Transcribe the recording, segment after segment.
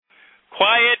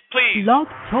Quiet, please. Blog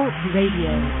Talk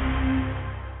Radio.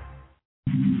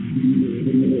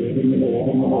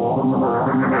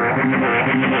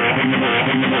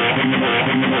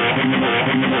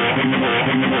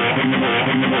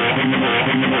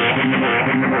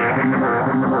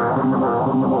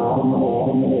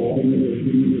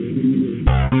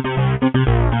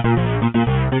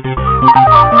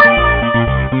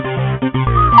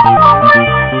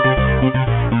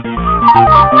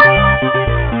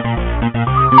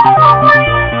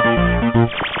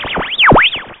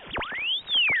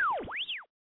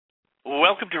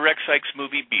 Welcome to Rex Sikes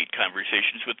Movie Beat,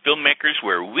 conversations with filmmakers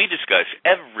where we discuss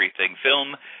everything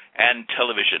film and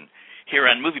television. Here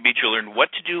on Movie Beat, you'll learn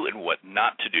what to do and what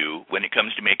not to do when it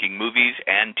comes to making movies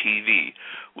and TV.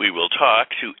 We will talk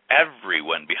to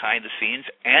everyone behind the scenes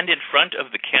and in front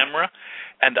of the camera,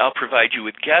 and I'll provide you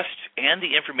with guests and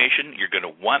the information you're going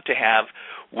to want to have,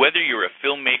 whether you're a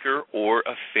filmmaker or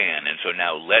a fan. And so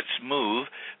now let's move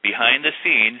behind the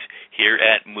scenes here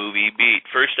at Movie Beat.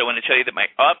 First, I want to tell you that my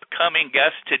upcoming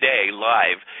guest today,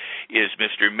 live, is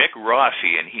Mr. Mick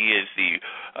Rossi, and he is the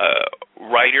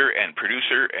writer and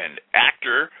producer and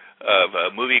actor of a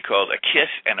movie called A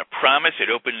Kiss and a Promise. It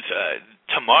opens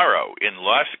tomorrow in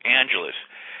Los Angeles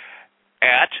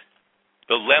at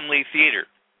the Laemmle Theater,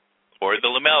 or the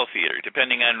Laemmle Theater,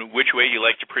 depending on which way you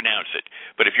like to pronounce it.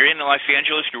 But if you're in Los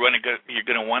Angeles, you're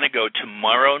going to want to go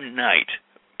tomorrow night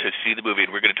to see the movie,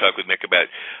 and we're going to talk with Mick about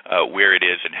where it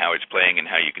is and how it's playing and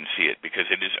how you can see it, because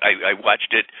it is. I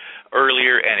watched it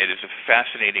earlier, and it is a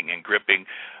fascinating and gripping,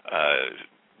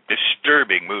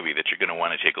 disturbing movie that you're going to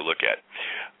want to take a look at.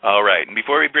 All right, and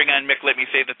before we bring on Mick, let me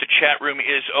say that the chat room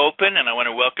is open, and I want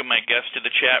to welcome my guests to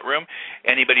the chat room.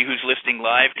 Anybody who's listening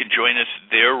live can join us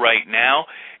there right now.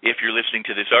 If you're listening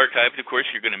to this archived, of course,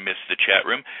 you're going to miss the chat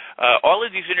room. All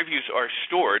of these interviews are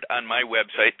stored on my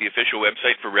website. The official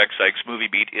website for Rex Sikes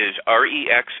Movie Beat is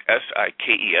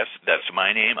REXSIKES. That's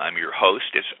my name. I'm your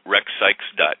host. It's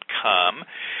rexsikes.com.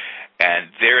 And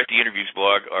there at the interviews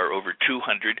blog are over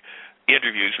 200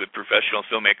 interviews with professional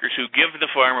filmmakers who give the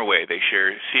farm away. They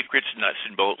share secrets, nuts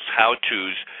and bolts,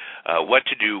 how-tos, what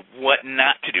to do, what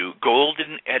not to do,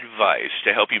 golden advice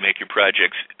to help you make your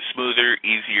projects smoother,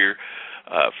 easier,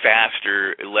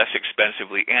 faster, less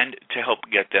expensively, and to help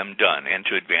get them done and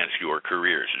to advance your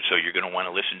careers. And so you're going to want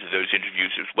to listen to those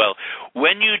interviews as well.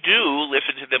 When you do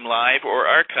listen to them live or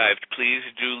archived, please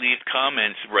do leave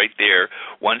comments right there.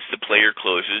 Once the player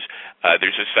closes,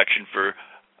 there's a section for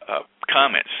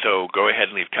comments. So go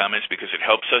ahead and leave comments because it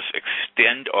helps us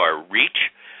extend our reach,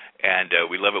 and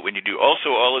we love it when you do.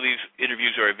 Also, all of these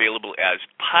interviews are available as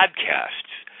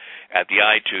podcasts at the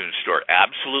iTunes Store,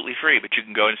 absolutely free, but you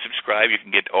can go and subscribe. You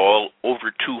can get all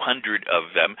over 200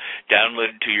 of them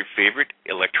downloaded to your favorite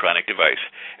electronic device,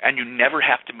 and you never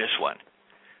have to miss one.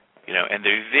 And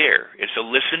they're there. It's a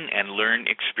listen and learn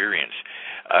experience,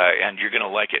 and you're going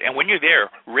to like it. And when you're there,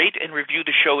 rate and review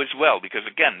the show as well, because,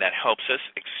 again, that helps us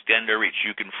extend our reach.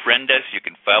 You can friend us. You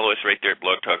can follow us right there at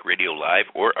Blog Talk Radio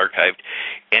Live or archived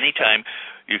anytime.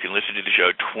 You can listen to the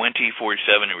show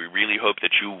 24/7, and we really hope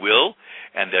that you will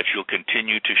and that you'll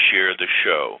continue to share the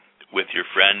show with your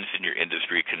friends and your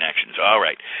industry connections. All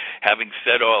right. Having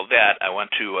said all that, I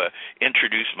want to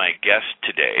introduce my guest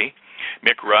today.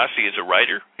 Mick Rossi is a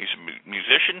writer, he's a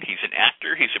musician, he's an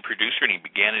actor, he's a producer, and he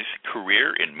began his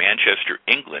career in Manchester,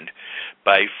 England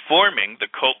by forming the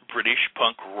cult British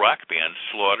punk rock band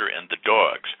Slaughter and the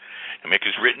Dogs. Now, Mick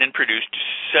has written and produced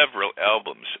several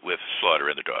albums with Slaughter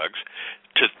and the Dogs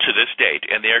to this date,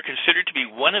 and they are considered to be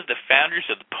one of the founders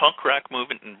of the punk rock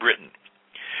movement in Britain.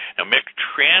 Now, Mick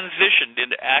transitioned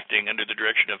into acting under the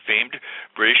direction of famed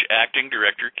British acting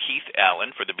director Keith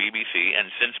Allen for the BBC, and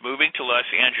since moving to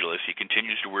Los Angeles, he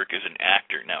continues to work as an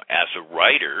actor. Now, as a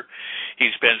writer,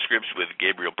 he's penned scripts with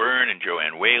Gabriel Byrne and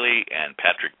Joanne Whalley and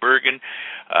Patrick Bergin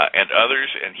and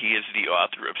others, and he is the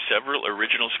author of several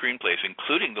original screenplays,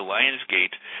 including the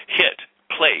Lionsgate hit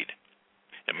PLAYED.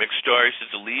 Now, Mick stars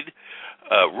as the lead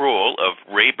role of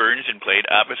Ray Burns and played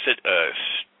opposite a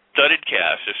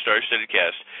star-studded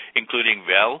cast, including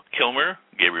Val Kilmer,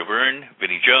 Gabriel Byrne,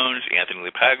 Vinnie Jones, Anthony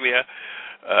LaPaglia,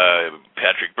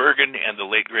 Patrick Bergin, and the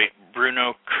late, great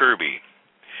Bruno Kirby.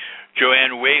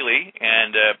 Joanne Whalley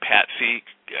and Patsy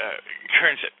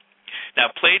Kensit.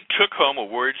 Now, PLAYED took home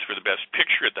awards for the Best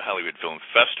Picture at the Hollywood Film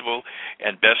Festival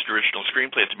and Best Original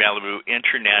Screenplay at the Malibu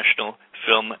International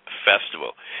Film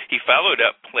Festival. He followed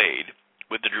up PLAYED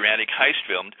with the dramatic heist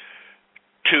film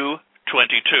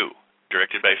 222.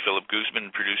 Directed by Phillip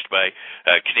Guzman, produced by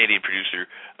Canadian producer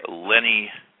Lenny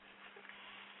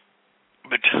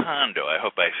Bitondo, I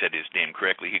hope I said his name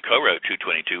correctly. He co-wrote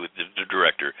 222 with the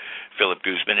director, Phillip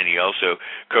Guzman, and he also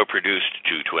co-produced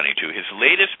 222. His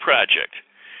latest project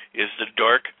is the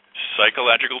dark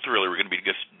psychological thriller. We're going to be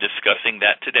discussing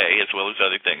that today, as well as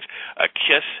other things. A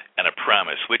Kiss and a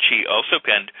Promise, which he also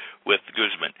penned with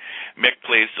Guzman. Mick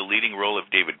plays the leading role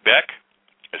of David Beck,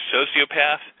 a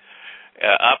sociopath,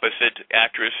 opposite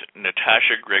actress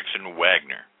Natasha Gregson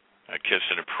Wagner. A Kiss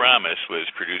and a Promise was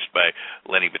produced by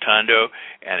Lenny Bitondo,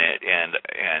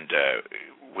 and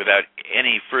without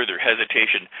any further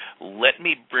hesitation, let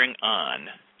me bring on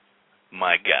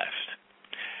my guest.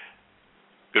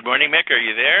 Good morning, Mick. Are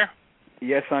you there?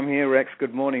 Yes, I'm here, Rex.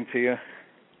 Good morning to you.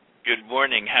 Good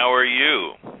morning. How are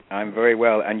you? I'm very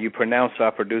well, and you pronounce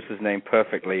our producer's name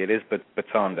perfectly. It is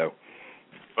Bitondo.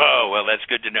 Oh, well, that's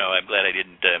good to know. I'm glad I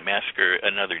didn't massacre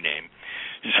another name.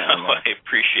 So no. I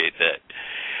appreciate that.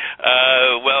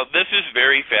 Well, this is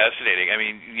very fascinating. I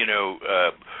mean,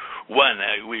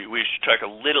 we should talk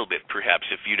a little bit, perhaps,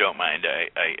 if you don't mind.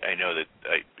 I know that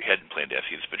I hadn't planned to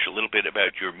ask you this, but a little bit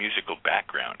about your musical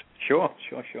background. Sure.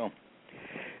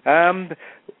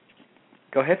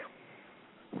 Go ahead.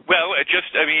 Well,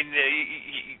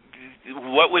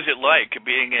 what was it like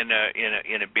being in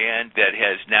a band that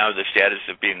has now the status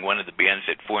of being one of the bands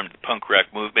that formed the punk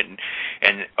rock movement,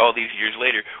 and all these years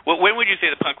later? Well, when would you say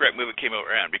the punk rock movement came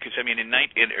around? Because I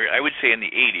would say in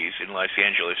the 80s in Los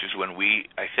Angeles is when we,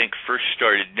 I think, first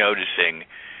started noticing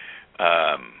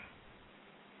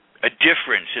a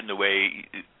difference in the way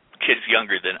kids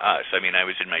younger than us, I mean, I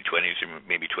was in my 20s or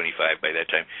maybe 25 by that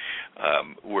time,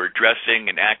 were dressing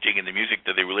and acting in the music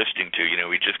that they were listening to.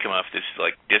 We'd just come off this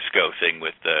like disco thing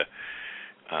with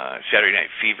Saturday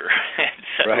Night Fever. And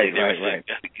suddenly there was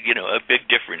a big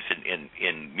difference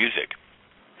in music.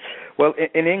 Well,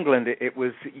 in England, it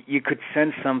was, you could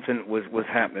sense something was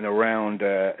happening around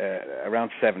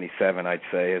 77, I'd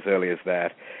say, as early as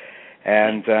that.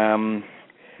 And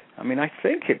I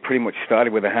think it pretty much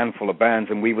started with a handful of bands,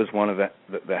 and we was one of the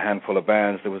handful of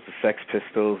bands. There was the Sex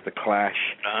Pistols, the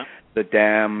Clash, the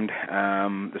Damned,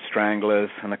 the Stranglers,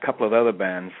 and a couple of other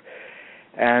bands.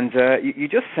 And you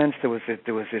just sensed there was this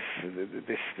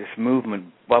movement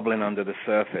bubbling under the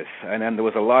surface, and then there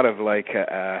was a lot of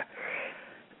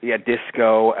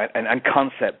disco and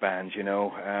concept bands,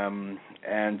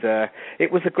 and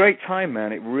it was a great time,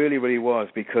 man. It really, really was,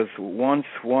 because once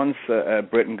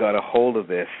Britain got a hold of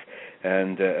this,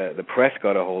 and the press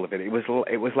got a hold of it, it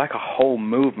was like a whole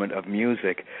movement of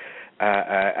music,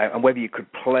 and whether you could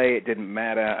play, it didn't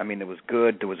matter. I mean, there was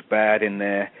good, there was bad in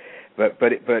there, but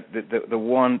the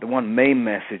one main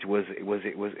message was it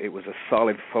was a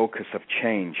solid focus of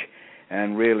change.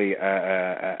 And really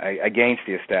against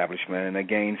the establishment and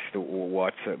against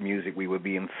what music we were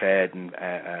being fed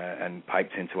and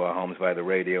piped into our homes by the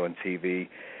radio and TV.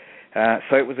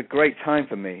 So it was a great time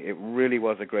for me. It really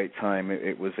was a great time.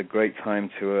 It was a great time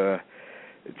to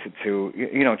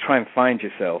try and find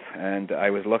yourself. And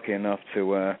I was lucky enough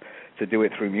to do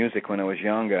it through music when I was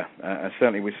younger. And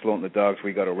certainly with Slaughter and the Dogs,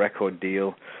 we got a record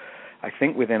deal, I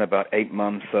think within about 8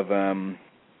 months of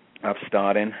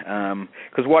starting,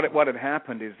 because what had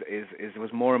happened is there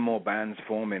was more and more bands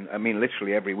forming. I mean,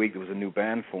 literally every week there was a new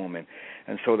band forming,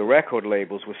 and so the record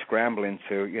labels were scrambling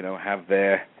to have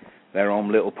their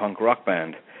own little punk rock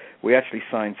band. We actually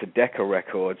signed to Decca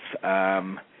Records.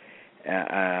 I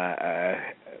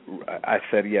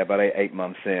said about 8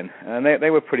 months in, and they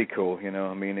were pretty cool.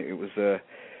 I mean, it was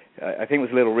I think it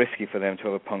was a little risky for them to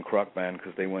have a punk rock band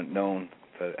because they weren't known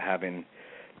for having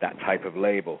that type of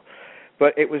label.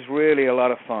 But it was really a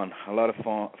lot of fun,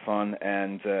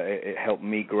 and it helped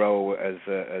me grow as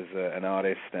an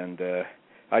artist, and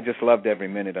I just loved every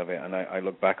minute of it, and I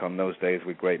look back on those days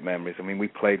with great memories. I mean, we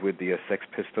played with the Sex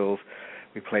Pistols,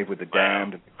 we played with the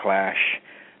Damned, the Clash,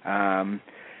 and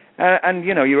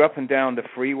you're up and down the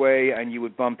freeway, and you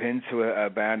would bump into a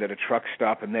band at a truck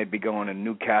stop, and they'd be going to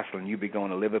Newcastle, and you'd be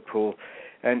going to Liverpool.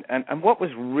 And what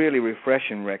was really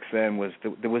refreshing, Rex, then was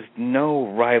there was no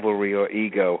rivalry or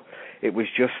ego. It was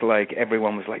just like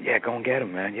everyone was like, yeah, go and get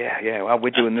him, man. Yeah. Well, we're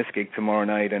doing this gig tomorrow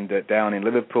night, and down in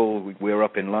Liverpool, we're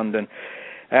up in London.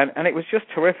 And it was just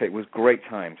terrific. It was great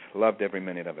times. Loved every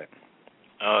minute of it.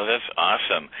 Oh, that's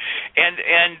awesome.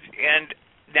 And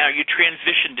now you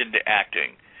transitioned into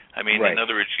acting. I mean, right. In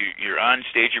other words, you're on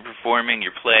stage, you're performing,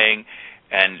 you're playing,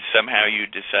 and somehow you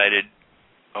decided,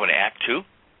 I want to act too?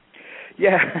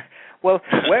 Yeah, well,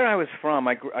 where I was from,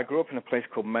 I grew up in a place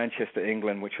called Manchester,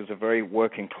 England, which was a very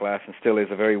working class, and still is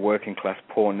a very working class,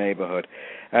 poor neighborhood.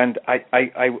 And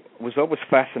I was always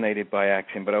fascinated by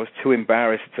acting, but I was too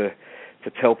embarrassed to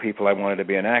tell people I wanted to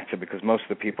be an actor, because most of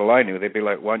the people I knew, they'd be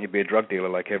like, why don't you be a drug dealer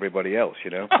like everybody else,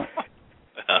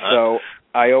 So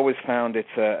I always found it,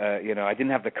 I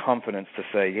didn't have the confidence to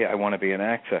say, yeah, I want to be an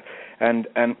actor. And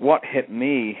what hit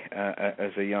me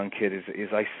as a young kid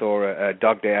is I saw a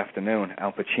Dog Day Afternoon,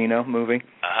 Al Pacino movie.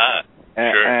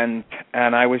 Sure. And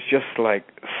I was just like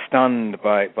stunned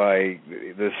by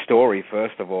the story,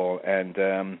 first of all, and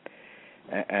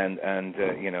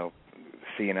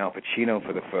seeing Al Pacino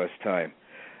for the first time.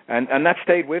 And that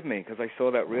stayed with me because I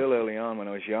saw that real early on when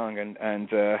I was young, and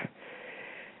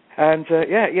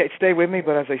it stayed with me.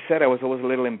 But as I said, I was always a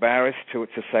little embarrassed to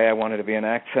say I wanted to be an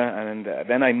actor. And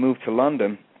then I moved to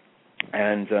London,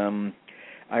 and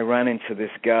I ran into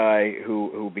this guy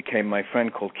who became my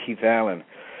friend called Keith Allen.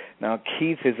 Now,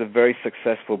 Keith is a very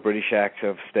successful British actor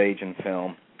of stage and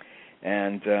film,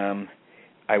 and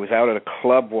I was out at a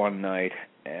club one night,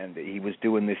 and he was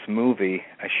doing this movie,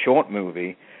 a short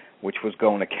movie, which was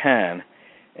going to Cannes,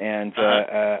 and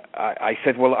I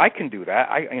said, well, I can do that.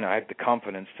 I had the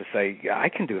confidence to say, yeah, I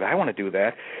can do that. I want to do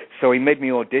that. So he made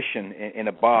me audition in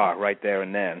a bar right there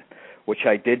and then, which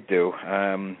I did do,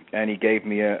 and he gave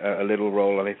me a little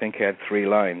role, and I think I had 3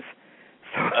 lines.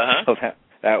 So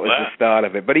that was the start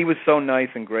of it. But he was so nice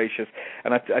and gracious,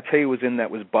 and I tell you who was in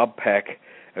that was Bob Peck,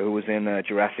 who was in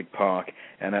Jurassic Park,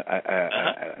 and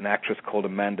an actress called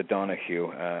Amanda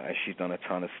Donahue. She's done a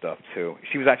ton of stuff, too.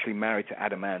 She was actually married to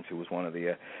Adam Ant, who was one of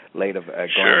the later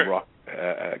Glam Rock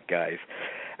guys.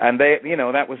 And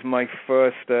that was my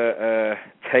first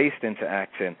taste into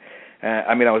acting.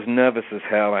 I was nervous as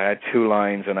hell. I had 2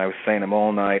 lines, and I was saying them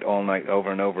all night,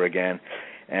 over and over again.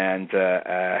 And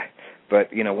but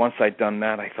once I'd done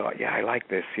that, I thought, yeah, I like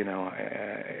this, and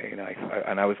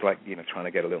I was like, trying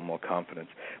to get a little more confidence.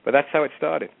 But that's how it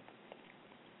started.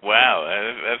 Wow,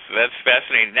 that's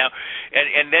fascinating. Now,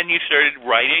 and then you started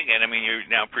writing, and you're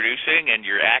now producing, and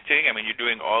you're acting. You're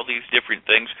doing all these different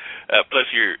things.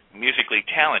 Plus, you're musically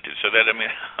talented, so that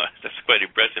that's quite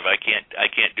impressive. I can't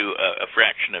do a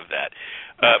fraction of that.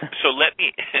 So let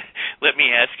me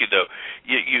ask you though.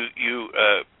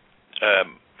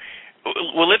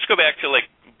 Well, let's go back to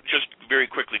just very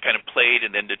quickly, kind of Played,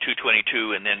 and then to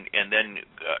 222, and then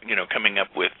coming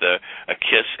up with A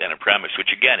Kiss and a Promise,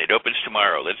 which again it opens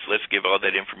tomorrow. Let's give all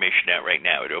that information out right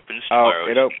now. It opens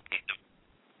tomorrow.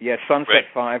 Sunset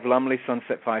 5, Lumley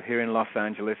Sunset 5 here in Los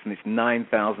Angeles, and it's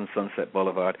 9000 Sunset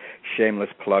Boulevard. Shameless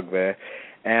plug there,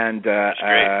 and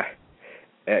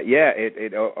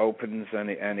it opens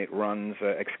and it runs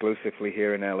exclusively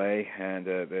here in LA, and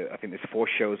I think there's 4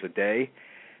 shows a day.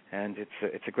 And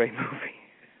it's a great movie.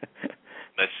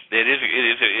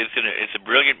 It's a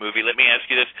brilliant movie. Let me ask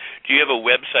you this: do you have a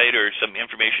website or some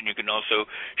information you can also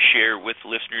share with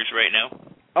listeners right now?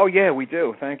 Oh yeah, we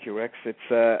do. Thank you, Rex. It's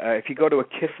if you go to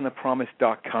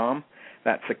akissandapromise.com,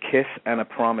 that's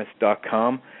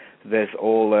akissandapromise.com. There's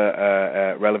all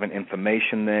relevant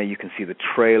information there. You can see the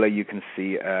trailer. You can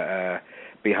see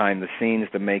behind the scenes,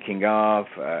 the making of,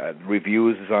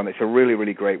 reviews is on. It's a really,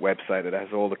 really great website that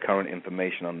has all the current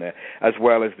information on there, as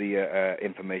well as the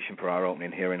information for our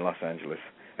opening here in Los Angeles.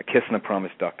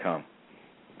 akissandapromise.com.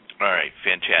 All right,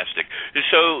 fantastic.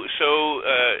 So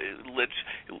let's.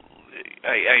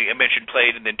 I mentioned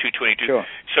Played and then 222. Sure.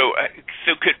 So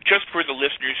just for the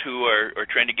listeners who are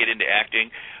trying to get into acting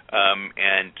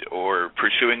or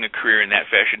pursuing a career in that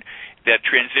fashion, that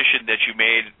transition that you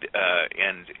made,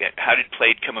 and how did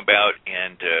Played come about,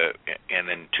 and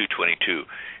then 222?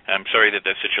 I'm sorry that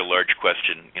that's such a large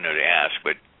question, to ask,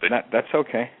 but that's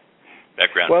okay.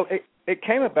 Background. Well, it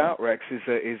came about, Rex, is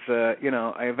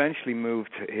I eventually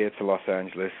moved here to Los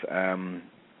Angeles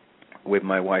with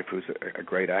my wife, who's a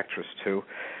great actress too,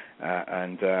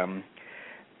 and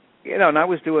I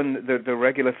was doing the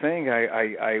regular thing.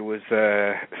 I was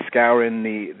scouring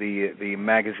the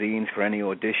magazines for any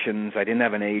auditions. I didn't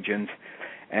have an agent,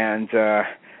 and I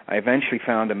eventually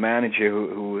found a manager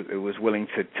who was willing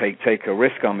to take a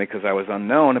risk on me because I was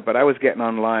unknown. But I was getting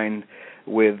online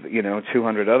with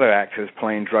 200 other actors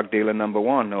playing drug dealer number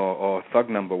 1 or thug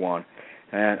number 1.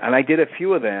 And I did a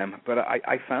few of them, but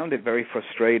I found it very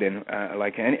frustrating,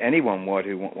 like anyone would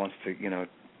who wants to,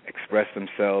 express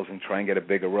themselves and try and get a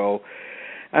bigger role.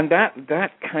 And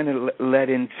that kind of led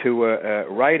into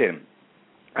writing.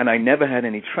 And I never had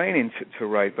any training to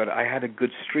write, but I had a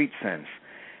good street sense.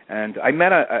 And I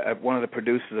met one of the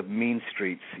producers of Mean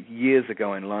Streets years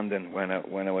ago in London when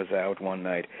I was out one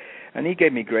night. And he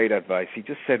gave me great advice. He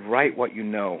just said, write what you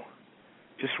know.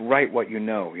 Just write what you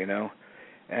know,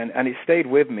 And it stayed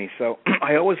with me. So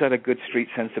I always had a good street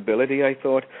sensibility, I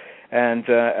thought. And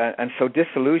so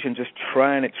Disillusion, just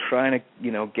trying to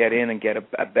get in and get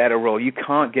a better role. You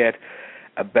can't get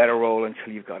a better role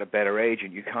until you've got a better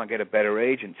agent. You can't get a better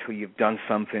agent until you've done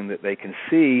something that they can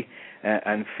see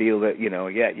and feel that,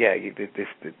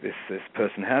 this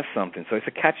person has something. So it's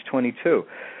a catch-22.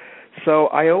 So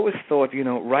I always thought,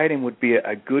 writing would be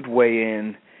a good way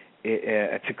in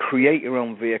to create your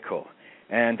own vehicle.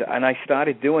 And I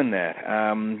started doing that.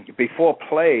 Before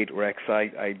Played, Rex,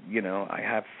 I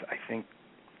have, I think,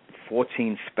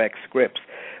 14 spec scripts,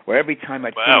 where every time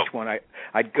I'd finish one,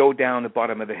 I'd go down the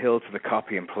bottom of the hill to the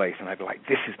copying place, and I'd be like,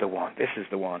 this is the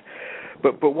one.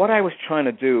 But what I was trying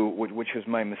to do, which was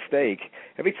my mistake,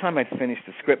 every time I'd finish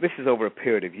the script, this is over a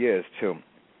period of years, too,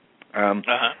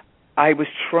 I was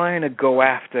trying to go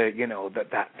after,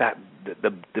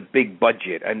 the big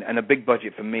budget, and a big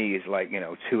budget for me is like, $2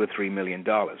 or $3 million.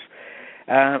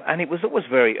 And it was always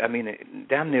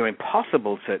damn near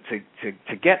impossible to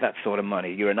get that sort of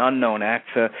money. You're an unknown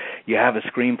actor, you have a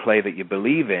screenplay that you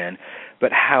believe in,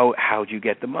 but how do you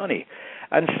get the money?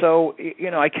 And so,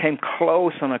 I came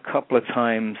close on a couple of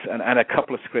times, and a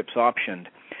couple of scripts optioned,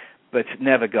 but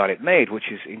never got it made, which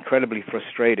is incredibly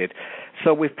frustrated.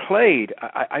 So with Played,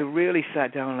 I really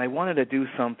sat down and I wanted to do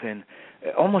something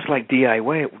almost like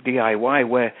DIY,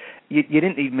 where you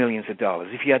didn't need millions of dollars.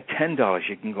 If you had $10,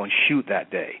 you can go and shoot that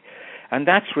day. And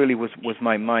that's really was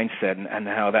my mindset and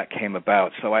how that came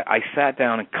about. So I sat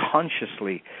down and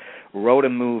consciously wrote a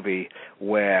movie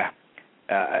where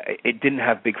it didn't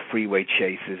have big freeway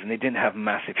chases and it didn't have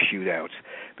massive shootouts,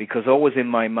 because always in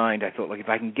my mind I thought, if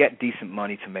I can get decent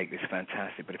money to make this,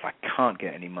 fantastic, but if I can't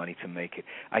get any money to make it,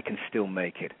 I can still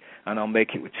make it, and I'll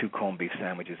make it with 2 corned beef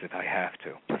sandwiches if I have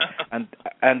to.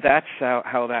 and that's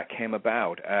how that came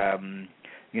about.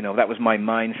 That was my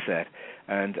mindset,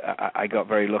 and I got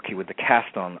very lucky with the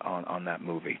cast on that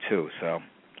movie too. So.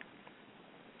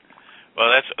 Well,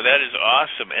 that is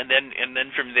awesome. And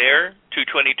then from there,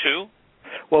 222.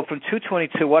 Well, from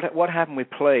 222, what happened with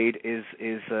Played is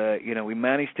we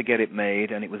managed to get it made,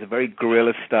 and it was a very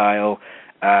guerrilla style,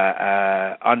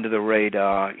 under the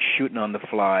radar, shooting on the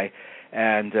fly,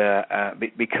 and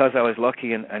because I was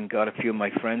lucky and got a few of my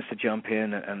friends to jump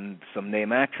in and some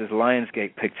name actors,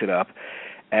 Lionsgate picked it up,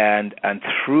 and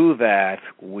through that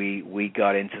we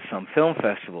got into some film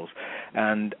festivals.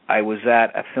 And I was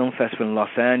at a film festival in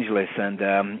Los Angeles, and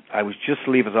I was just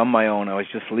leaving. I was on my own. I was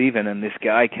just leaving, and this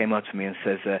guy came up to me and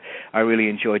says, I really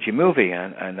enjoyed your movie.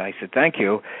 And I said, thank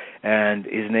you. And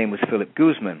his name was Phillip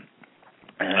Guzman.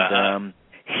 And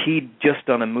he'd just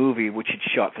done a movie which he'd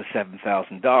shot for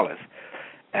 $7,000.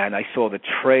 And I saw the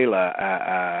trailer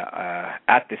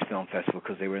at this film festival,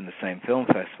 because they were in the same film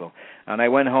festival. And I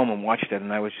went home and watched it,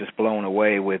 and I was just blown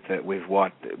away with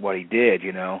what he did,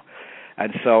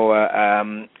 And so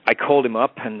I called him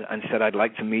up and said, I'd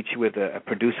like to meet you with a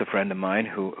producer friend of mine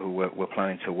who we're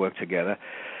planning to work together.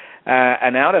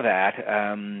 And out of that,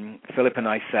 Phillip and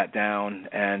I sat down,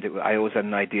 and I always had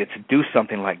an idea to do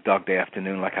something like Dog Day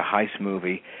Afternoon, like a heist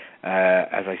movie.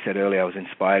 As I said earlier, I was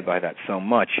inspired by that so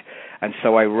much. And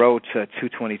so I wrote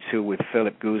 222 with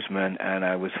Phillip Guzman, and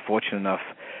I was fortunate enough,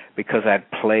 because I had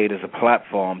Played as a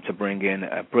platform, to bring in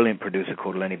a brilliant producer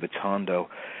called Lenny Bitondo,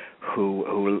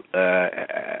 who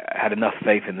had enough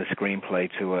faith in the screenplay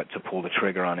to pull the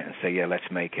trigger on it and say, yeah, let's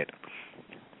make it.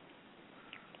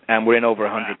 And we're in over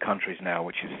 100 countries now,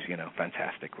 which is,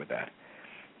 fantastic with that.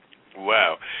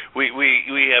 Wow. We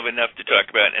have enough to talk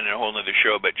about in a whole other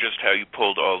show about just how you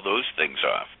pulled all those things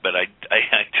off. But I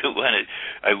do want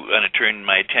to turn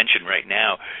my attention right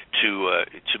now to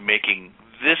making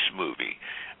this movie,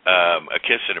 A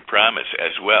Kiss and a Promise,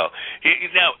 as well.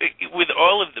 Now, with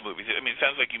all of the movies, it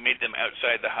sounds like you made them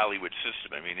outside the Hollywood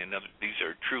system. These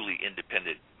are truly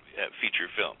independent feature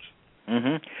films.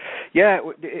 Mm-hmm. Yeah,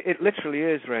 it literally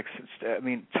is, Rex.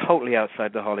 It's, totally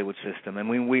outside the Hollywood system.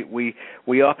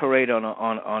 We operate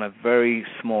on a very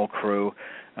small crew.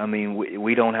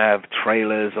 We don't have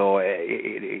trailers, or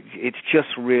it's just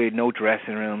really no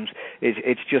dressing rooms.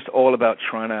 It's just all about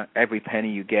trying to every penny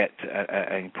you get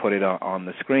and put it on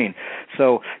the screen.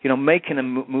 So making a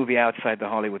movie outside the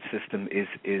Hollywood system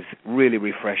is really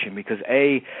refreshing, because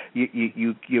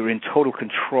you're in total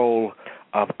control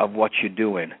of what you're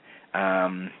doing.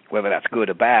 Whether that's good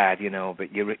or bad, but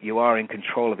you are in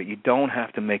control of it. You don't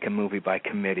have to make a movie by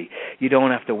committee. You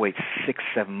don't have to wait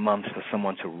 6-7 months for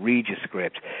someone to read your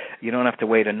script. You don't have to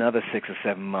wait another 6 or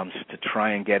 7 months to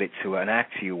try and get it to an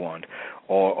actor you want,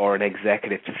 or an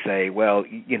executive to say, well,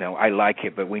 I like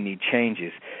it, but we need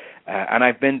changes. And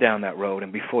I've been down that road,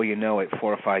 and before you know it,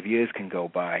 4 or 5 years can go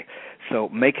by. So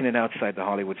making it outside the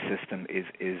Hollywood system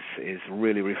is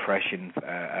really refreshing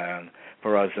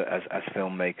for us as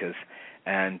filmmakers.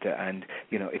 And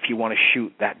if you want to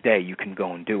shoot that day, you can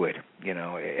go and do it.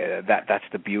 That's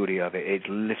the beauty of it. It's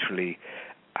literally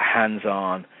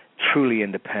hands-on, truly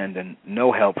independent,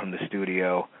 no help from the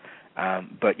studio.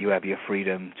 But you have your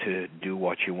freedom to do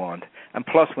what you want. And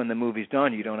plus, when the movie's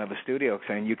done, you don't have a studio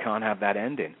saying you can't have that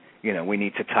ending. We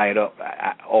need to tie it up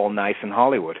all nice in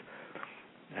Hollywood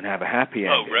and have a happy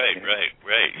ending. Oh,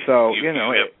 right. So, you have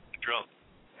control.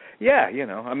 Yeah,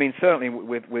 I mean, certainly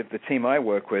with the team I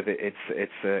work with, it's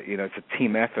a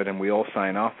team effort, and we all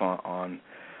sign off on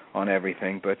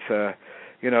everything. But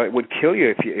it would kill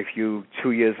you if you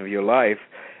 2 years of your life,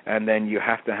 and then you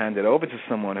have to hand it over to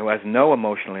someone who has no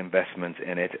emotional investment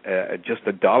in it, just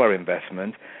a dollar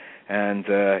investment, and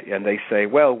they say,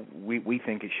 well, we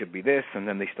think it should be this, and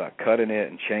then they start cutting it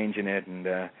and changing it,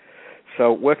 and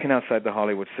so working outside the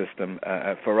Hollywood system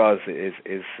for us is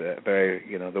very,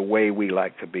 the way we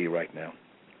like to be right now.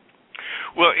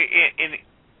 Well,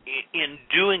 in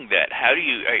doing that, how do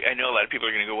you? I know a lot of people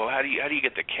are going to go, well, how do you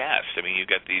get the cast? I mean,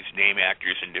 you've got these name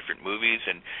actors in different movies,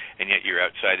 and yet you're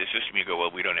outside the system. You go,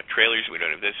 well, we don't have trailers, we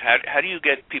don't have this. How do you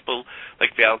get people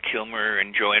like Val Kilmer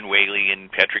and Joanne Whalley and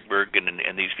Patrick Bergin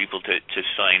and these people to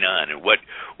sign on? And what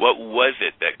was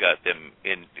it that got them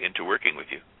into working with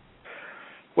you?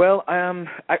 Well, I'm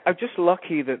just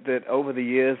lucky that over the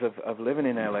years of living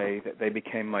in LA, that they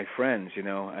became my friends,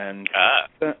 and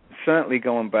certainly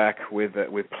going back with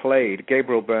PLAYED,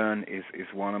 Gabriel Byrne is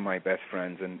one of my best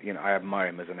friends, and I admire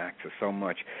him as an actor so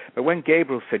much. But when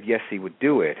Gabriel said yes, he would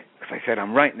do it, because I said,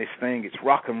 I'm writing this thing, it's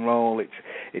rock and roll,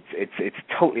 it's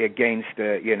totally against,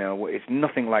 it's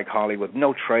nothing like Hollywood,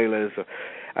 no trailers.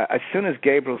 As soon as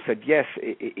Gabriel said yes,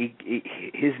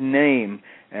 his name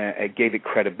gave it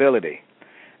credibility.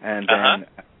 And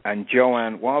and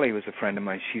Joanne Whalley was a friend of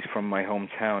mine. She's from my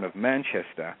hometown of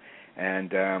Manchester,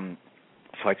 and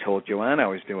so I told Joanne I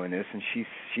was doing this, and she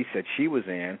said she was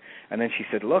in. And then she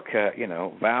said, look,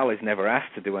 Val is never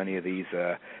asked to do any of these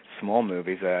small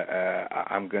movies.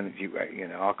 I'm going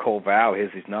to, I'll call Val.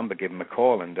 Here's his number. Give him a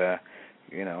call, and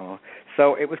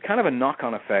So it was kind of a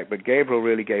knock-on effect, but Gabriel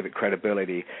really gave it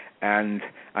credibility, and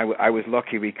I was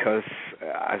lucky because,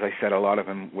 as I said, a lot of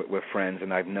them were friends,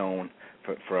 and I've known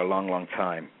for a long, long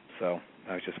time. So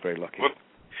I was just very lucky.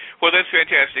 Well, that's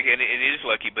fantastic, and it is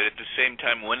lucky, but at the same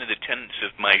time, one of the tenets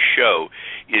of my show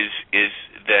is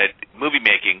that movie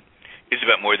making is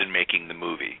about more than making the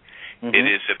movie. Mm-hmm. It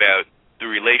is about the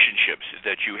relationships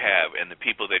that you have and the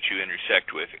people that you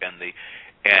intersect with, and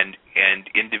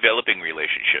in developing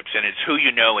relationships, and it's who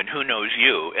you know and who knows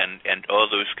you, and all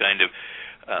those kind of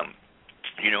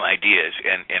ideas.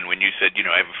 And when you said,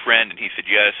 I have a friend, and he said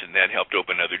yes, and that helped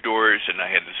open other doors, and I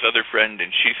had this other friend,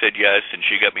 and she said yes, and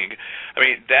she got me. I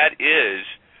mean, that is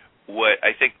what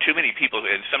I think too many people,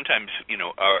 and sometimes,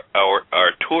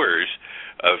 our tours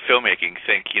of filmmaking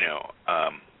think,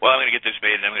 well, I'm going to get this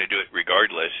made, and I'm going to do it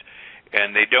regardless,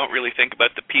 and they don't really think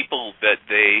about the people that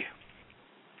they,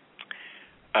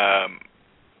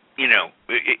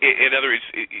 in other words,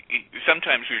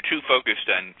 sometimes we're too focused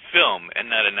on film and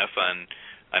not enough on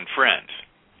friends.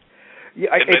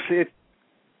 Yeah,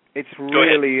 it's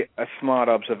really a smart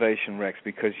observation, Rex,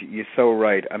 because you're so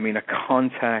right. I mean, a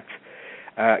contact,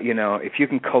 if you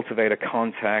can cultivate a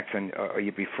contact or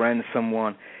you befriend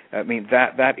someone, I mean,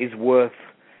 that is worth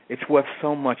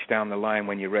so much down the line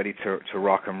when you're ready to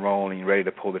rock and roll and you're ready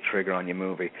to pull the trigger on your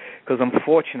movie. Because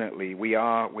unfortunately, we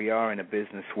are in a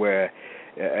business where,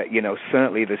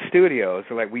 certainly the studios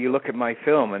are like, well, you look at my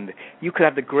film and you could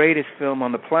have the greatest film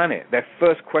on the planet. Their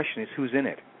first question is, who's in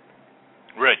it?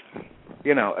 Right.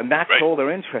 And that's all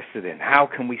they're interested in. How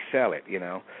can we sell it,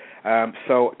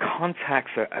 So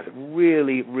contacts are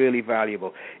really, really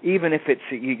valuable. Even if it's,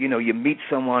 you meet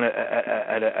someone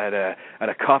at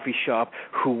a coffee shop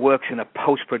who works in a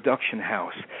post-production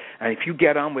house, and if you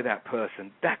get on with that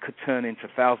person, that could turn into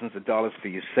thousands of dollars for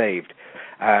you saved.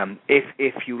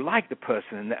 If you like the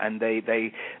person and they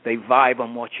vibe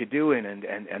on what you're doing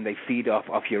and they feed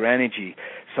off your energy,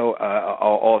 so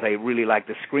or they really like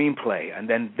the screenplay, and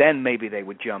then maybe they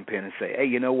would jump in and say, hey,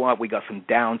 you know what, we got some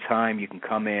downtime, you can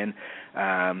come in.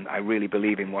 I really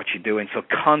believe in what you're doing. So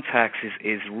contacts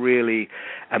is really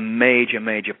a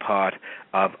major part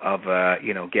of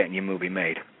getting your movie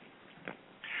made.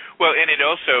 Well, and it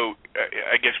also,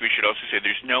 I guess we should also say,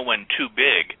 there's no one too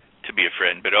big to be a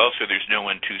friend, but also there's no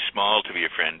one too small to be a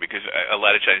friend, because a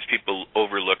lot of times people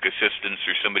overlook assistants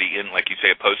or somebody in, like you say,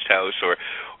 a post house or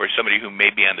somebody who may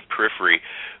be on the periphery,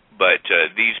 but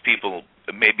these people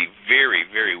may be very,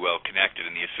 very well connected,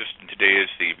 and the assistant today is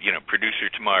the producer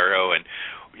tomorrow, and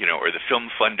or the film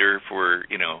funder for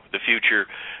the future.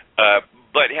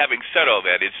 But having said all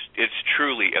that, it's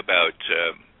truly about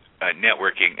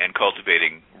networking and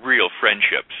cultivating real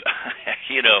friendships.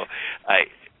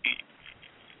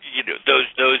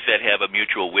 Those that have a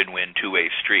mutual win-win two-way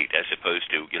street, as opposed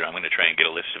to I'm going to try and get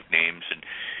a list of names and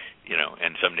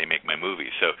and someday make my movie.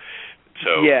 So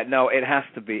yeah, no, it has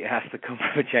to come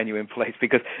from a genuine place,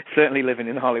 because certainly living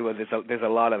in Hollywood, there's a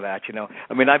lot of that.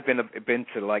 I mean, I've been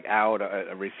to like out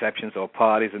receptions or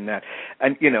parties and that,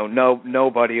 and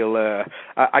nobody will.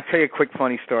 I tell you a quick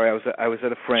funny story. I was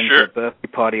at a friend's birthday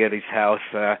party at his house.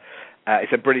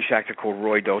 It's a British actor called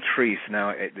Roy Daltrey.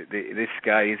 Now, this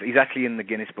guy he's actually in the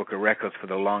Guinness Book of Records for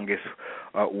the longest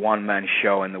one-man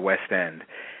show in the West End,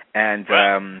 and.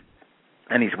 Wow.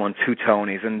 And he's won 2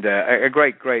 Tonys, and a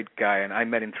great guy. And I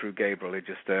met him through Gabriel. He's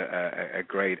just a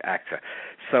great actor.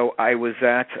 So I was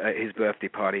at his birthday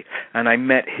party, and I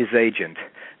met his agent.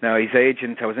 Now, I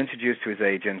was introduced to his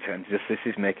agent, and this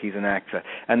is Mick, he's an actor.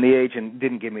 And the agent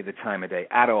didn't give me the time of day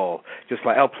at all. Just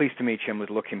like, pleased to meet you, and was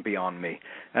looking beyond me.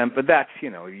 But that's,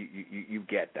 you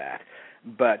get that.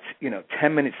 But,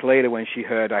 10 minutes later, when she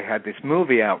heard I had this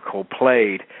movie out called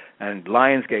Played, and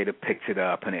Lionsgate had picked it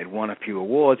up, and it had won a few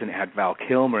awards, and it had Val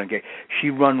Kilmer, and she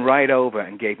run right over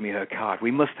and gave me her card. We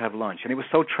must have lunch. And it was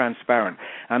so transparent.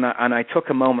 And I took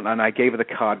a moment, and I gave her the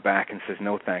card back and says,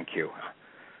 no, thank you.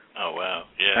 Oh, wow,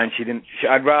 yeah. And she didn't.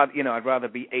 I'd rather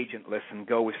be agentless and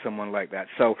go with someone like that.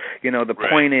 So, the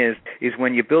point is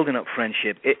when you're building up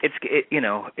friendship, it's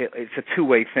a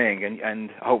two-way thing,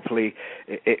 and hopefully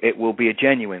it will be a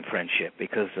genuine friendship,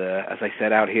 because as I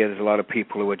said, out here there's a lot of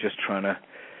people who are just trying to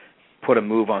put a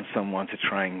move on someone to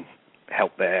try and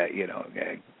help their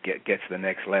get to the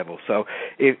next level. So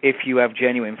if you have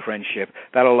genuine friendship,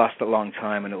 that'll last a long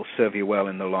time, and it'll serve you well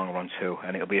in the long run too.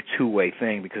 And it'll be a two-way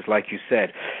thing, because like you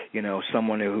said,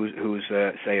 someone who's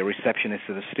say a receptionist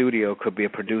at a studio could be a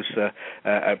producer,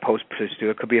 a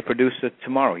post-producer could be a producer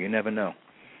tomorrow. You never know.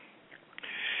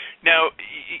 Now,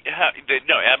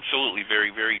 no, absolutely, very,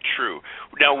 very true.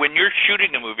 Now, when you're shooting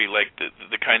a movie like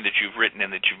the kind that you've written and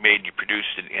that you've made and you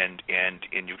produced and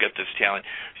you've got this talent,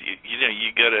 you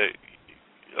got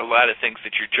a lot of things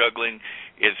that you're juggling.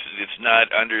 It's not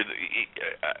under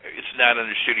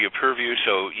studio purview,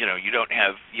 so you don't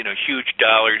have huge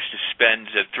dollars to spend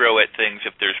to throw at things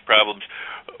if there's problems.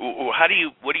 What do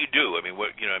you do? I mean,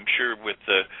 I'm sure with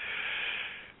the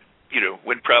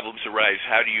when problems arise,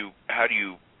 how do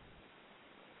you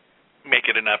make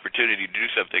it an opportunity to do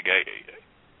something?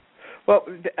 Well,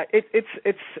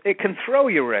 it can throw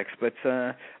you, Rex, but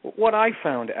what I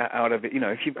found out of it,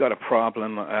 if you've got a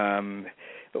problem,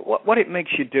 what it makes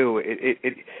you do,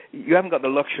 you haven't got the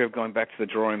luxury of going back to the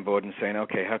drawing board and saying,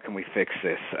 okay, how can we fix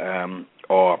this?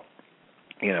 Or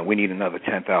we need another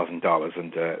 $10,000,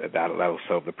 and that'll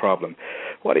solve the problem.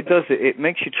 What it does, it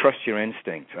makes you trust your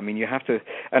instinct. I mean, you have to,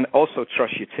 and also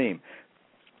trust your team.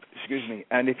 Excuse me.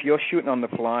 And if you're shooting on the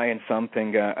fly and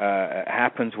something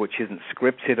happens which isn't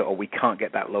scripted, or we can't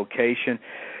get that location,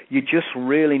 you just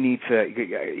really need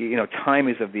to, time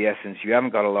is of the essence. You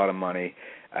haven't got a lot of money.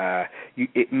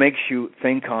 It makes you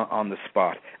think on the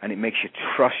spot, and it makes you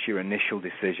trust your initial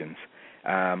decisions.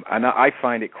 And I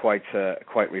find it quite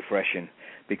refreshing,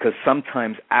 because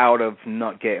sometimes out of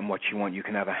not getting what you want, you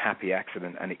can have a happy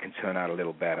accident, and it can turn out a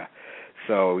little better.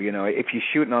 So, if you're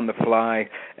shooting on the fly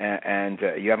and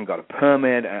you haven't got a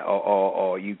permit,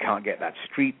 or you can't get that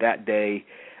street that day,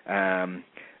 and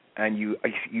you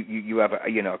have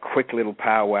a quick little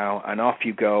powwow, and off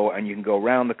you go, and you can go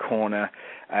around the corner,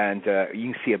 and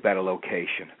you can see a better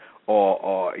location.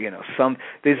 Or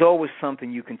there's always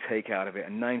something you can take out of it,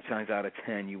 and 9 times out of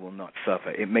 10 you will not suffer.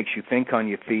 It makes you think on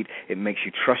your feet, it makes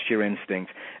you trust your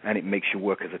instincts, and it makes you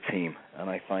work as a team, and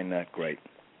I find that great.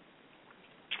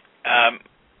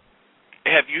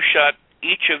 Have you shot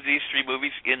each of these 3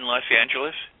 movies in Los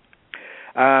Angeles?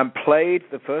 Played,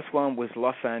 the first one was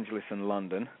Los Angeles and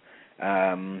London,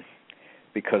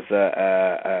 because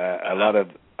a lot of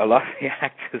the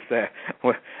actors there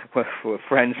were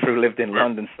friends who lived in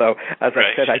London. So, as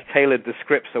I said, I tailored the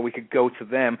script so we could go to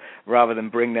them rather than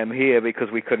bring them here, because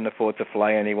we couldn't afford to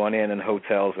fly anyone in, and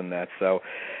hotels and that. So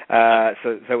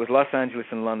it was Los Angeles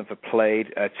and London for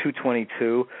Played.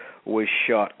 222 was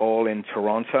shot all in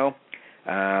Toronto.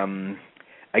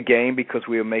 Again, because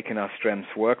we were making our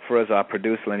strengths work for us. Our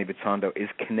producer, Lenny Bitondo, is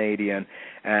Canadian,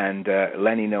 and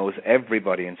Lenny knows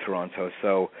everybody in Toronto.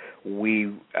 So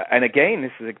and again,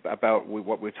 this is about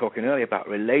what we were talking earlier about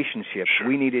relationships.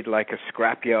 We needed like a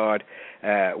scrapyard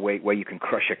where you can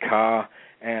crush a car,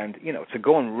 And, you know, to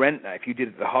go and rent that, if you did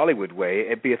it the Hollywood way,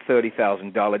 it'd be a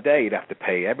 $30,000 day. You'd have to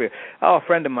pay a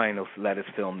friend of mine will let us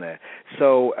film there.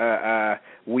 So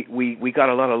we got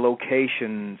a lot of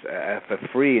locations for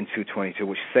free in 222,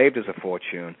 which saved us a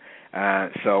fortune.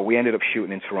 So we ended up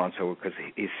shooting in Toronto because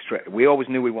we always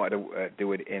knew we wanted to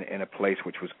do it in a place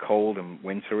which was cold and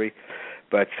wintry.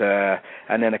 But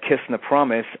and then A Kiss and a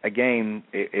Promise, again,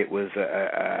 it was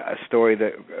a story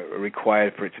that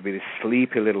required for it to be this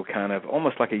sleepy little kind of,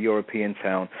 almost like a European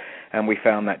town, and we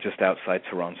found that just outside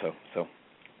Toronto. So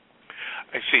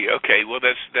I see. Okay, well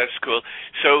that's cool.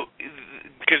 So,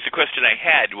 because the question I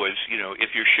had was, you know,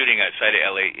 if you're shooting outside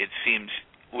of LA, it seems,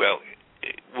 well,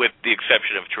 with the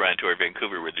exception of Toronto or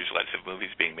Vancouver, where there's lots of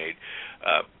movies being made,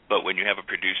 but when you have a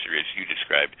producer, as you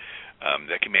described,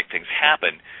 that can make things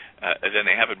happen, then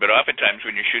they happen. But oftentimes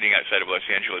when you're shooting outside of Los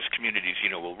Angeles, communities, you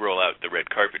know, will roll out the red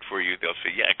carpet for you. They'll say,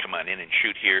 yeah, come on in and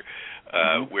shoot here,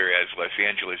 whereas Los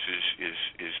Angeles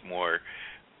is more,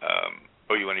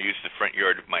 oh, you want to use the front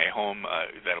yard of my home?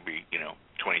 That'll be, you know,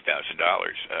 $20,000.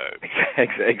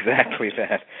 Exactly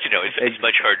that. You know, it's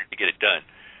much harder to get it done.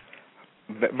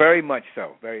 Very much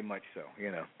so,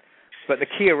 you know. But the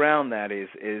key around that is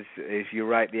you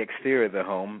write the exterior of the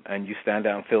home, and you stand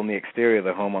out and film the exterior of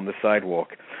the home on the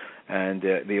sidewalk. And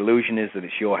the illusion is that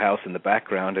it's your house in the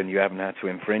background, and you haven't had to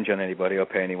infringe on anybody or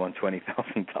pay anyone $20,000.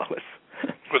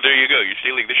 Well, there you go. You're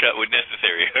stealing the shot when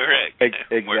necessary. All right.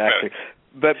 Exactly.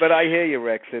 But I hear you,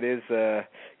 Rex. It is,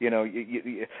 you know,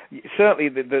 you certainly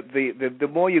the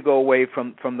more you go away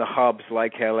from the hubs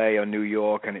like L.A. or New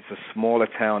York, and it's a smaller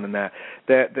town, and that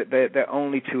they're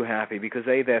only too happy because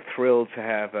they're thrilled to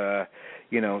have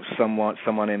you know,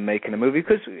 someone in making a movie.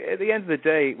 Because at the end of the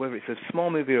day, whether it's a small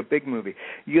movie or a big movie,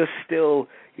 you're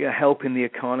helping the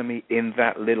economy in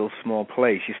that little small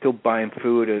place. You're still buying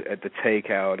food at the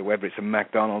takeout, whether it's a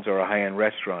McDonald's or a high-end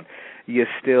restaurant. You're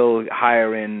still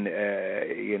hiring,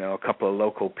 you know, a couple of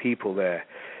local people there.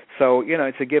 So, you know,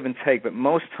 it's a give and take. But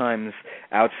most times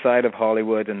outside of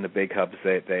Hollywood and the big hubs,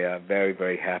 they are very,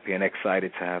 very happy and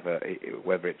excited to have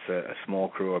whether it's a small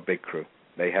crew or a big crew.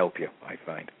 They help you, I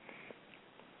find.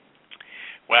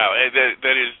 Wow,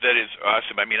 that is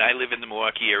awesome. I mean, I live in the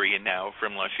Milwaukee area now.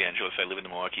 From Los Angeles, I live in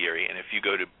the Milwaukee area, and if you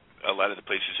go to a lot of the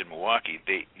places in Milwaukee,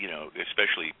 they, you know,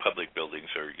 especially public buildings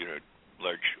or, you know,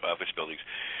 large office buildings,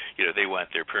 you know, they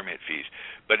want their permit fees.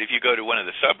 But if you go to one of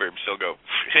the suburbs, they'll go,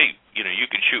 hey, you know,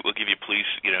 you can shoot. We'll give you police.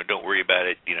 You know, don't worry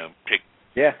about it. You know,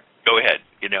 go ahead.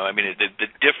 You know, I mean, the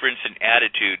difference in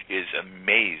attitude is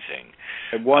amazing.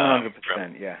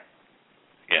 100%. Yeah.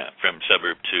 Yeah, from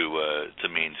suburb to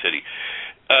main city.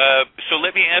 So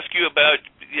let me ask you about,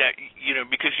 you know,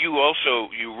 because you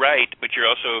write, but you're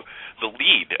also the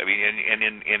lead. I mean,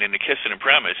 and in A Kiss and a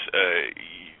Promise,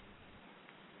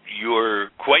 you're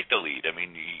quite the lead. I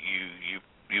mean,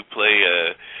 you play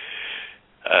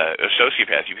a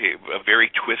sociopath. You play a very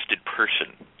twisted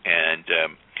person. And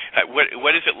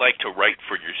what is it like to write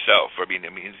for yourself? I mean,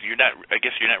 you're not. I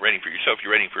guess you're not writing for yourself.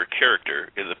 You're writing for a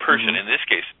character. The person in this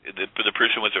case, the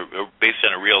person was based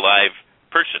on a real live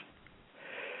person.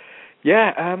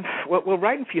 Yeah, well,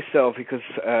 writing for yourself because,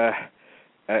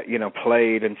 you know,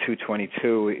 Played and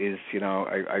 222 is, you know,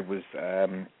 I was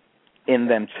in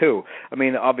them too. I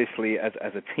mean, obviously, as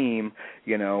a team,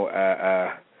 you know,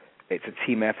 it's a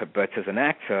team effort. But as an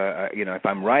actor, you know, if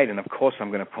I'm writing, of course, I'm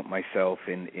going to put myself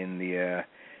in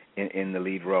the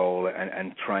lead role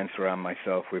and try and surround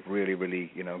myself with really,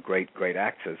 really, you know, great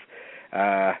actors.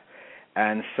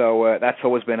 And so that's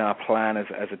always been our plan as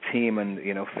a team. And,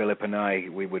 you know, Phillip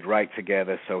and we would write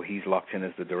together, so he's locked in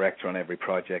as the director on every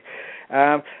project.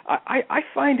 I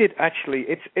find it actually,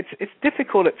 it's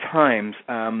difficult at times,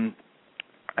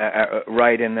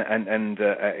 writing and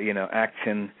you know,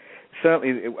 acting,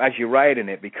 certainly as you write in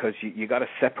it, because you got to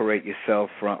separate yourself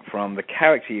from the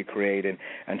character you create and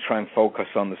try and focus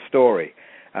on the story.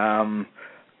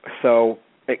 So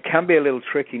it can be a little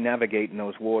tricky navigating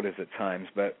those waters at times,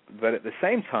 but at the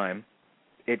same time,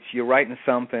 you're writing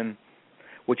something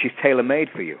which is tailor-made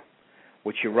for you,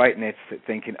 which you're writing it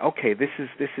thinking, okay, this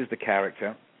is the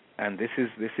character, and this is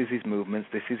his movements,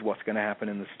 this is what's going to happen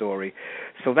in the story.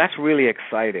 So that's really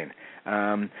exciting,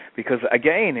 because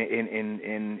again,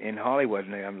 in Hollywood,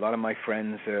 a lot of my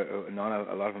friends, a lot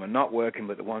of them are not working,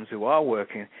 but the ones who are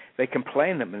working, they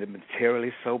complain that the material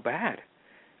is so bad.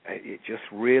 It just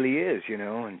really is, you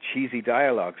know, and cheesy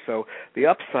dialogue. So the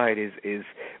upside is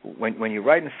when you're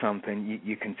writing something,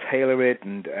 you can tailor it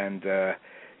and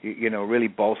you know, really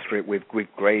bolster it with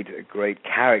great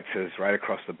characters right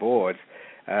across the board,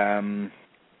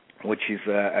 which is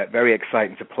very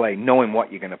exciting to play, knowing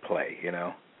what you're going to play, you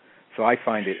know. So I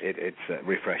find it's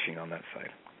refreshing on that side.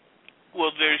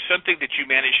 Well, there's something that you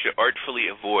managed to artfully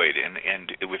avoid,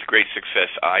 and with great success,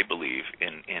 I believe,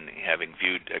 in having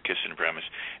viewed A Kiss and a Promise,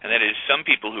 and that is some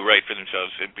people who write for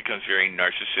themselves, it becomes very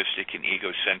narcissistic and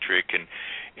egocentric, and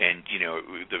you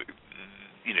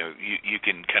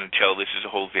can kind of tell this is a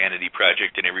whole vanity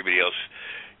project, and everybody else,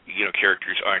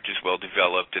 characters aren't as well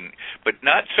developed, but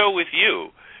not so with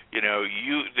you.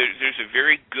 There's a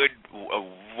very good,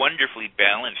 wonderfully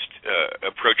balanced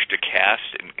approach to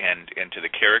cast and to the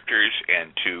characters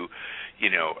and to,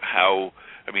 how.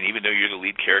 I mean, even though you're the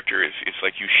lead character, it's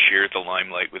like you share the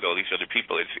limelight with all these other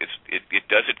people. It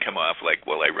doesn't come off like,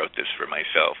 well, I wrote this for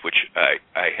myself, which I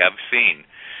have seen,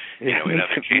 in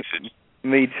other cases.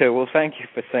 Me too. Well, thank you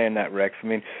for saying that, Rex. I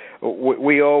mean,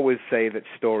 we always say that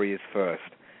story is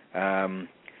first.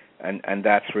 And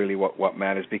that's really what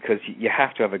matters, because you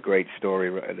have to have a great story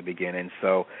right at the beginning.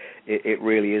 So it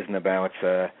really isn't about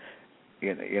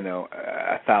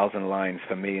 1,000 lines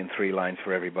for me and 3 lines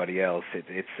for everybody else.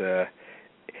 It's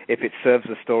if it serves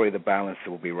the story, the balance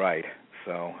will be right.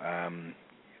 So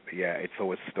it's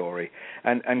always story.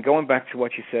 And going back to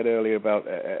what you said earlier about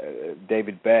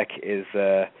David Beck is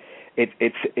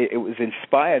it was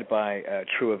inspired by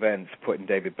true events, putting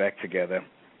David Beck together,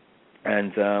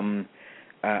 and.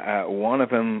 One of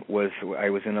them was,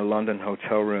 I was in a London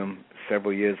hotel room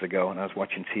several years ago, and I was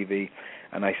watching TV,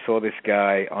 and I saw this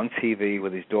guy on TV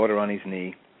with his daughter on his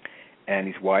knee and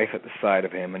his wife at the side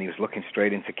of him, and he was looking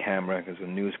straight into camera. There was a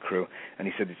news crew, and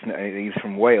he said, he's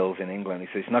from Wales in England. He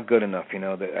said, it's not good enough,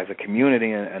 that as a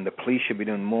community and the police should be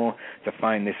doing more to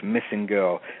find this missing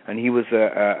girl. And he was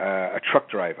a truck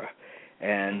driver,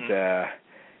 and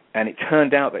it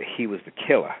turned out that he was the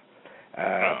killer.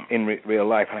 In real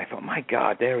life, and I thought, my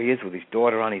God, there he is with his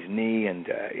daughter on his knee, and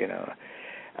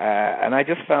and I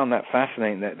just found that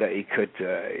fascinating that he could,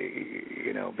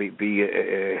 be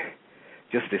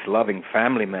just this loving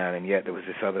family man, and yet there was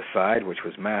this other side which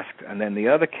was masked. And then the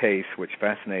other case which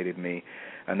fascinated me,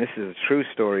 and this is a true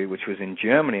story, which was in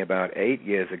Germany about 8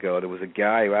 years ago. There was a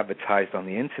guy who advertised on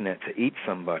the internet to eat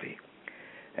somebody,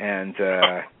 and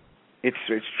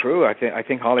it's true. I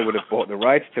think Hollywood have bought the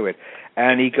rights to it,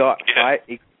 and he got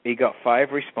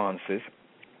 5 responses,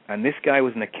 and this guy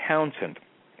was an accountant,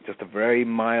 just a very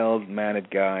mild-mannered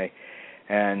guy,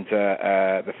 and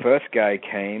the first guy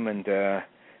came and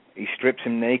he stripped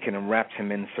him naked and wrapped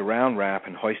him in saran wrap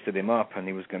and hoisted him up, and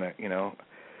he was going to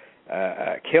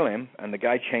kill him, and the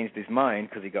guy changed his mind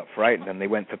because he got frightened, and they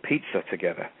went for pizza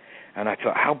together. And I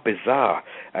thought, how bizarre.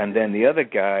 And then the other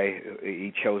guy,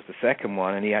 he chose the second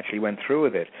one, and he actually went through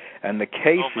with it. And the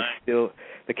case is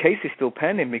still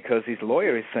pending, because his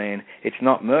lawyer is saying it's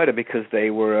not murder because they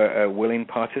were willing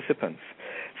participants.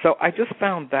 So I just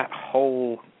found that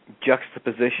whole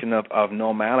juxtaposition of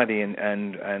normality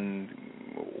and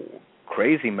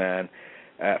crazy man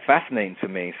fascinating to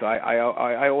me. So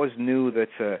I always knew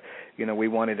that we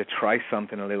wanted to try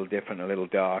something a little different, a little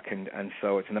dark, and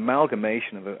so it's an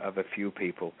amalgamation of a few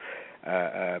people.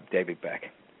 David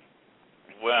Beck.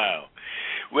 Wow.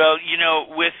 Well,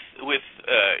 with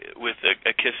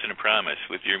a Kiss and a Promise,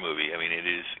 with your movie, I mean,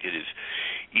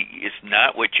 it's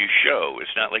not what you show.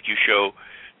 It's not like you show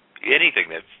anything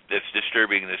that's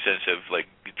disturbing in the sense of like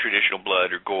traditional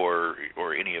blood or gore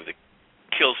or any of the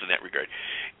kills in that regard.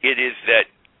 It is that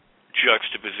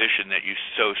juxtaposition that you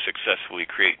so successfully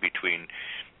create between,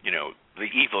 the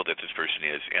evil that this person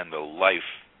is and the life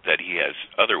that he has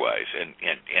otherwise, and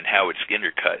how it's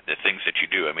intercut, the things that you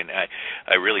do. I mean, I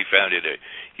really found it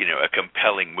a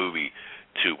compelling movie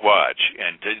to watch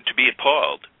and to be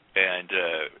appalled, and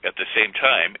at the same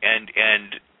time, and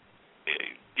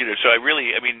so I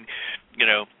really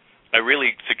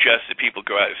suggest that people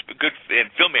go out,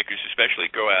 and filmmakers especially,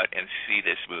 go out and see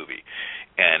this movie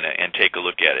and take a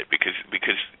look at it, because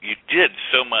you did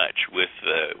so much with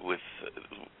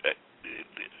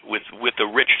a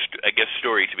rich, I guess,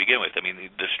 story to begin with. I mean,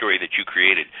 the story that you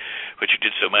created, but you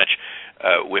did so much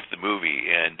with the movie,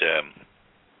 and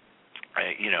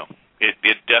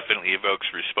it definitely evokes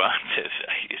responses.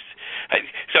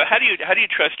 So how do you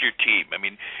trust your team? I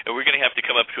mean, we're going to have to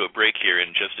come up to a break here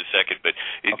in just a second, but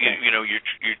okay.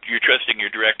 You're trusting your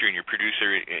director and your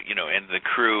producer, and the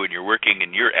crew, and you're working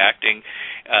and you're acting.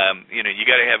 You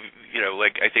got to have,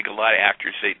 like I think a lot of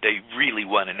actors, they really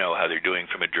want to know how they're doing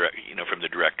from from the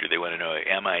director. They want to know,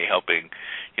 am I helping,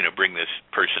 bring this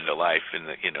person to life? And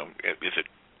is it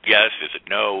yes? Is it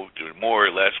no? Do more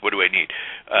or less? What do I need?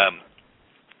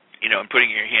 And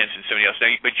putting your hands in somebody else. Now,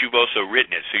 but you've also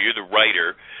written it, so you're the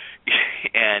writer,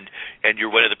 and you're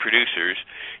one of the producers,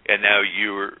 and now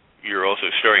you're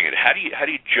also starring it. How do you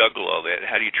juggle all that?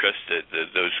 How do you trust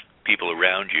those people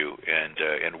around you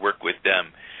and work with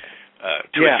them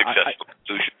to a successful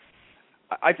conclusion?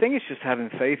 I think it's just having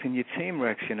faith in your team,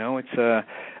 Rex. It's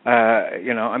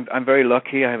I'm very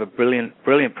lucky. I have a brilliant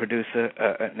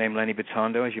producer named Lenny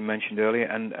Bitondo, as you mentioned earlier,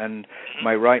 and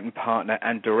my writing partner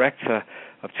and director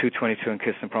of 222 and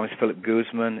Kiss and Promise, Phillip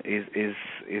Guzman,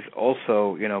 is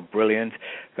also brilliant.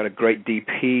 Got a great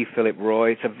DP, Philip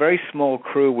Roy. It's a very small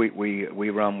crew we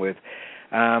run with.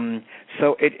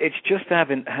 So it's just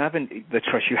having the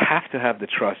trust. You have to have the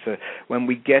trust. When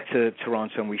we get to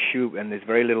Toronto and we shoot and there's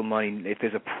very little money, if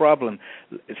there's a problem,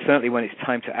 certainly when it's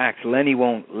time to act, Lenny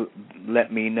won't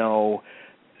let me know,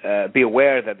 be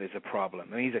aware that there's a problem.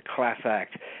 I mean, he's a class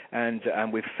act, and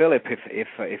with Philip,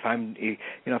 if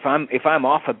I'm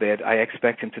off a bit, I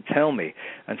expect him to tell me.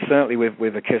 And certainly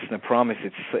with A Kiss and a Promise,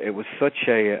 it was such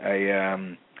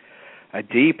a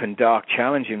deep and dark,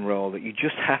 challenging role that you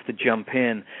just have to jump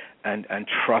in and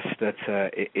trust that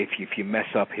if you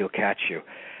mess up, he'll catch you.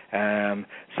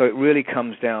 So it really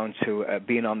comes down to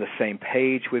being on the same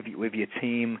page with your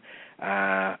team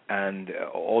and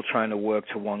all trying to work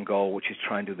to one goal, which is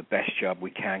try and do the best job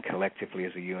we can collectively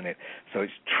as a unit. So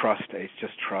it's trust. It's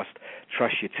just trust.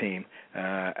 Trust your team,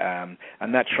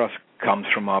 and that trust comes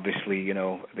from obviously,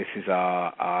 this is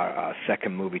our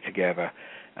second movie together.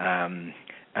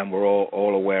 And we're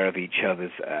all aware of each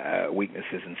other's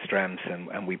weaknesses and strengths,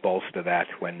 and we bolster that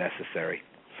when necessary.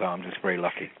 So I'm just very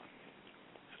lucky.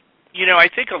 I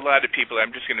think a lot of people,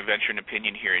 I'm just going to venture an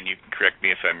opinion here, and you can correct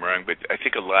me if I'm wrong, but I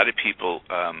think a lot of people,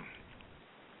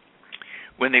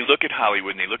 when they look at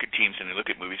Hollywood and they look at teams and they look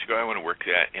at movies, they go, I want to work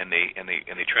that, and they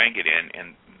try and get in,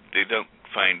 and they don't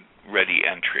find ready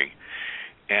entry.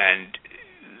 And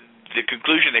the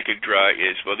conclusion they could draw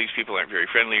is, well, these people aren't very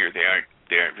friendly, or they aren't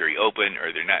very open,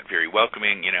 or they're not very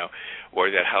welcoming, or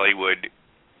that Hollywood,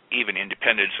 even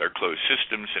independents, are closed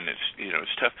systems, and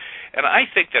it's tough. And I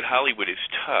think that Hollywood is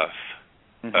tough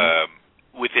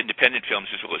with independent films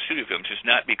as well as studio films. It's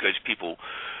not because people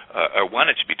want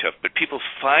it to be tough, but people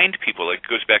find people. It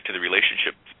goes back to the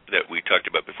relationship that we talked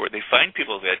about before. They find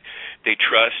people that they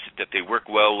trust, that they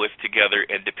work well with together,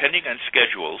 and depending on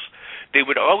schedules, they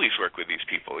would always work with these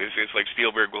people. It's like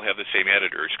Spielberg will have the same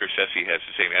editor, or Scorsese has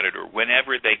the same editor,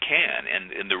 whenever they can,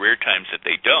 and in the rare times that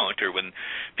they don't, or when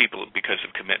people, because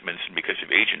of commitments and because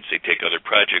of agents, they take other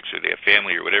projects, or they have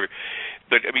family, or whatever.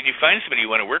 But, I mean, you find somebody you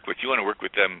want to work with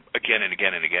them again and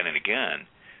again and again and again.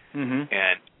 Mm-hmm.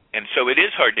 And so it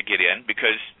is hard to get in,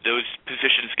 because those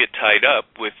positions get tied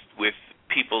up with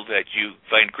people that you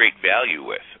find great value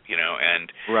with,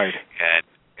 and right.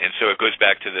 And so it goes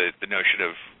back to the notion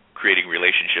of creating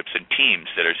relationships and teams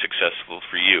that are successful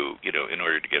for you, in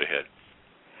order to get ahead.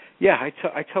 Yeah,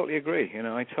 I totally agree.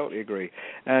 I totally agree.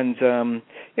 And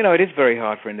it is very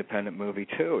hard for independent movie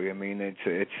too. I mean,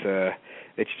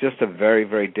 it's just a very,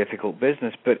 very difficult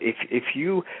business. But if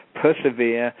you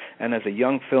persevere, and as a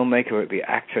young filmmaker, or the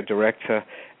actor, director,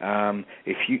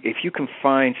 if you can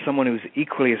find someone who's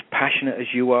equally as passionate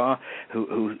as you are,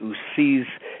 who sees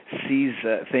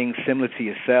things similar to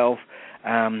yourself,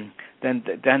 then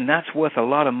that's worth a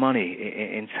lot of money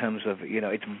in terms of,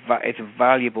 it's a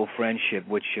valuable friendship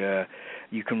which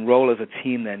you can roll as a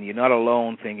team. Then you're not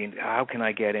alone thinking, how can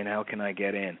I get in? How can I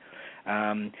get in?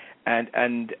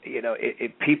 And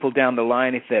people down the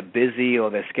line, if they're busy or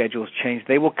their schedules change,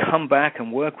 they will come back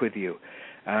and work with you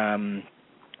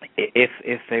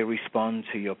if they respond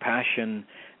to your passion.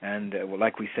 And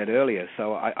like we said earlier,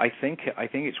 so I think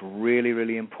it's really,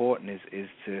 really important is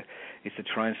to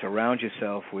try and surround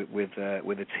yourself with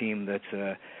a team that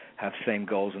have same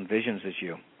goals and visions as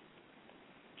you.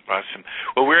 Awesome.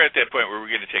 Well, we're at that point where we're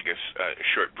going to take a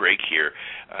short break here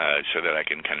so that I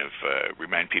can kind of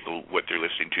remind people what they're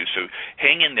listening to. So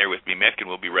hang in there with me, Mick, and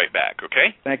we'll be right back,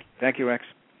 okay? Thank you, Rex.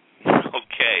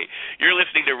 Okay. You're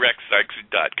listening to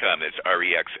RexSikes.com. That's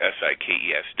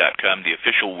RexSikes.com, the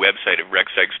official website of Rex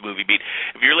Sikes Movie Beat.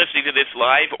 If you're listening to this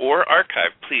live or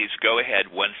archived, please go ahead.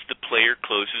 Once the player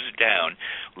closes down,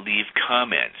 leave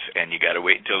comments. And you got to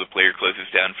wait until the player closes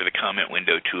down for the comment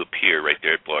window to appear right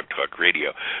there at Blog Talk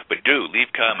Radio. But do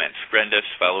leave comments. Friend us,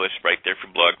 follow us right there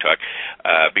from Blog Talk,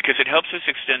 because it helps us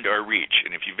extend our reach.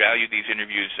 And if you value these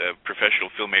interviews of professional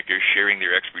filmmakers sharing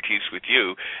their expertise with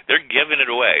you, they're giving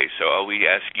it away. So all we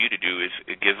ask you to do is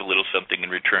give a little something in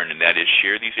return, and that is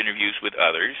share these interviews with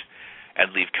others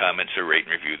and leave comments or rate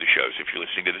and review the shows. If you're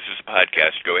listening to this as a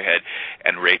podcast, go ahead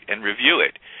and rate and review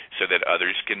it so that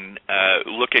others can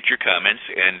look at your comments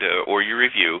and or your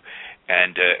review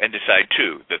and decide,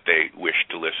 too, that they wish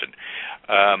to listen.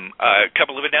 A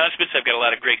couple of announcements. I've got a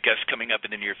lot of great guests coming up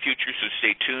in the near future, so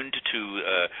stay tuned to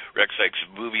Rex Sikes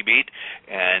Movie Beat,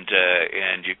 and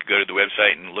you can go to the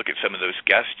website and look at some of those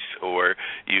guests, or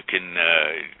you can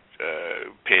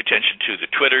pay attention to the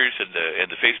Twitters and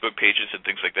the Facebook pages and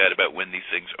things like that about when these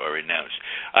things are announced.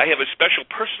 I have a special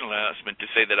personal announcement to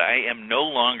say that I am no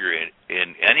longer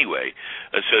in any way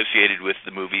associated with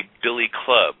the movie Billy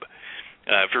Club.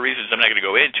 For reasons I'm not going to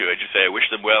go into. I just say I wish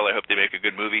them well. I hope they make a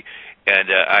good movie,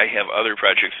 and I have other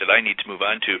projects that I need to move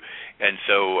on to, and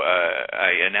so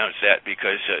I announce that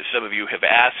because some of you have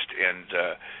asked,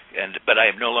 but I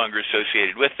am no longer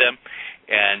associated with them,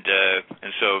 and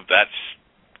so that's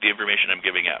the information I'm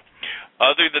giving out.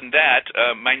 Other than that,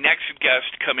 my next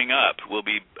guest coming up will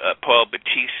be Paul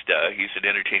Batista. He's an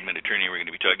entertainment attorney. We're going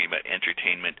to be talking about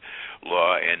entertainment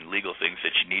law and legal things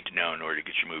that you need to know in order to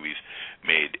get your movies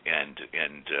made and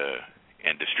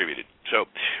distributed. So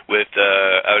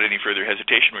without any further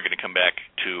hesitation, we're going to come back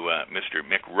to Mr.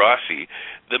 Mick Rossi.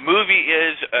 The movie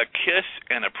is A Kiss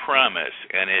and a Promise,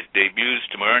 and it debuts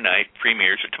tomorrow night,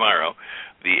 premieres tomorrow,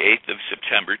 the 8th of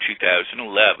September,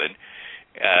 2011,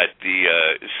 at the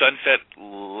Sunset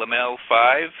Lamel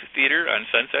 5 Theater on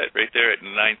Sunset, right there at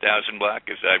 9000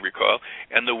 block, as I recall.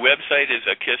 And the website is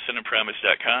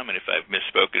akissandapromise.com, and if I've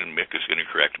misspoken, Mick is going to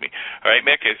correct me. All right,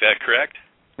 Mick, is that correct?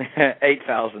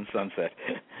 8000 Sunset.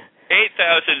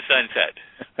 8000 Sunset.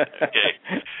 Okay.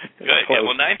 Good. Yeah,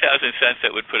 well, 9000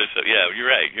 Sunset would put us up. Yeah, you're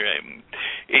right. 8000.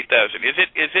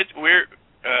 Is it where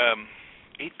 8000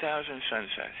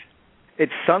 Sunset?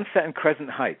 It's Sunset and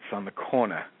Crescent Heights on the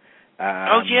corner.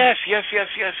 Yes,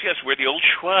 where the old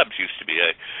Schwabs used to be.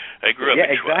 I grew up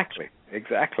in Schwabs.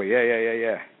 Exactly.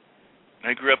 Yeah.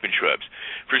 I grew up in Schwabs.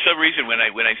 For some reason, when I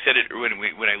said it,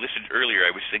 when I listened earlier, I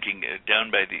was thinking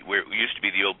down by where it used to be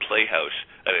the old Playhouse.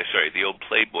 The old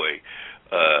Playboy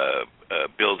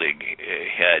building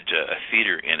had a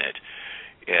theater in it,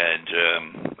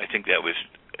 and I think it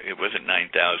wasn't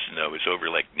 9000 though. It was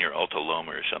over like near Alta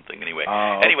Loma or something. Anyway,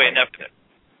 enough of that.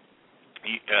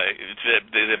 It's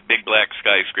the big black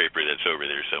skyscraper that's over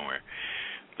there somewhere.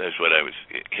 That's what I was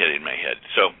hitting in my head.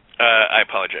 So I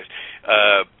apologize.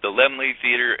 The Lemley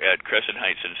Theater at Crescent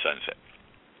Heights and Sunset.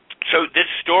 So this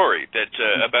story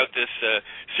about this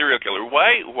serial killer,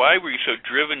 why were you so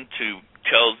driven to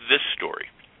tell this story?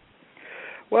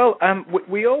 Well,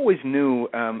 we always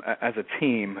knew as a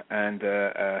team and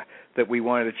that we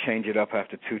wanted to change it up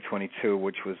after 222,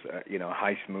 which was a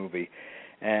heist movie,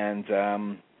 and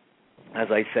as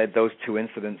I said, those two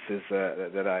incidences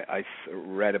that I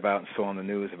read about and saw on the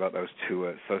news about those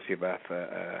two sociopath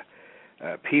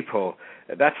people,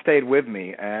 that stayed with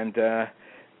me, and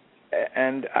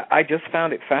I just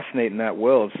found it fascinating, that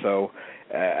world. So,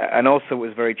 and also it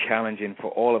was very challenging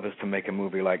for all of us to make a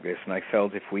movie like this. And I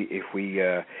felt if we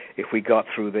got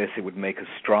through this, it would make us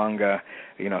stronger,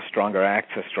 stronger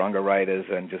actors, stronger writers,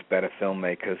 and just better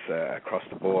filmmakers across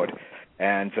the board.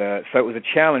 And so it was a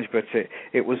challenge, but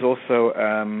it was also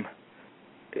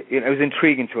it was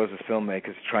intriguing to us as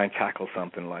filmmakers to try and tackle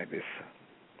something like this.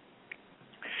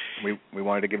 We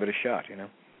wanted to give it a shot, Now,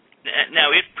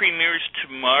 it premieres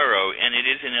tomorrow, and it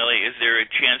is in LA. Is there a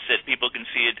chance that people can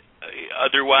see it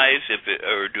otherwise,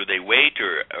 or do they wait,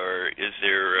 or is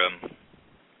there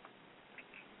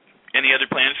any other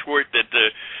plans for it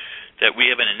that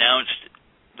we haven't announced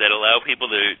that allow people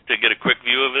to get a quick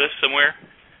view of this somewhere?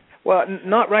 Well,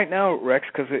 not right now, Rex,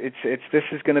 because this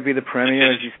is going to be the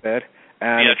premiere, as you said.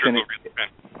 And it's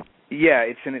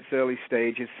in its early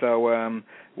stages. So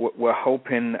we're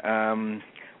hoping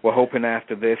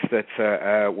after this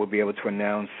that we'll be able to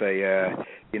announce a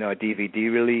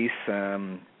DVD release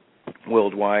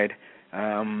worldwide.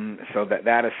 So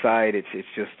that aside, it's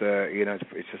just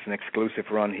it's just an exclusive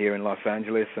run here in Los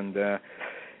Angeles, and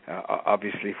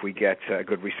obviously if we get a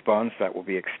good response, that will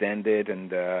be extended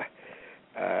and.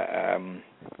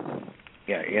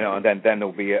 And then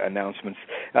there'll be announcements.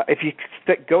 If you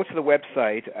go to the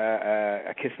website,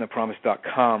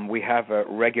 akissandapromise.com, we have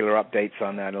regular updates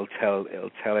on that. It'll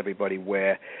tell everybody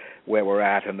where we're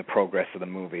at and the progress of the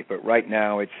movie. But right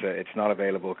now, it's not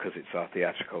available because it's our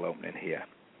theatrical opening here.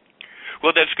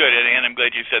 Well, that's good, and I'm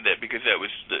glad you said that, because that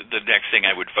was the next thing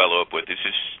I would follow up with, is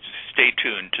just stay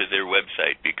tuned to their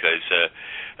website, because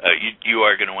you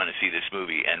are going to want to see this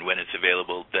movie, and when it's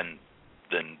available, then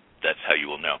that's how you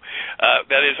will know.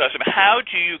 That is awesome. How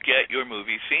do you get your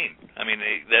movies seen? I mean,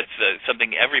 that's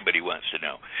something everybody wants to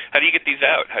know. How do you get these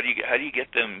out? How do you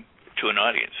get them to an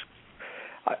audience?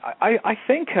 I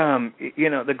think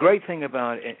the great thing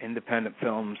about independent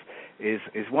films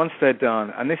is once they're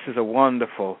done, and this is a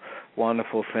wonderful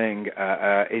thing,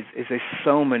 is there's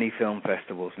so many film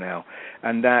festivals now,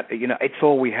 and that, you know, it's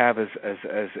all we have as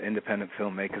independent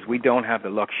filmmakers. We don't have the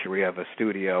luxury of a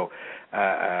studio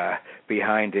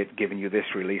behind it giving you this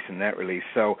release and that release.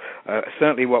 So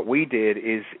certainly what we did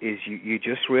is you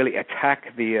just really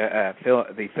attack the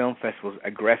film festivals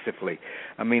aggressively.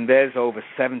 I mean, there's over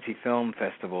 70 film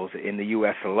festivals in the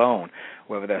U.S. alone,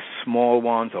 whether they're small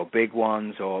ones or big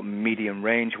ones or medium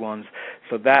range ones.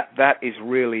 So that is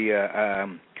really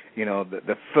you know,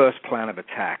 the first plan of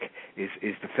attack is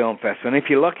the film festival. And if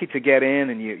you're lucky to get in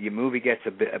and your movie gets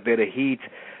a bit of heat,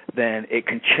 then it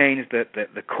can change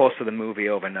the course of the movie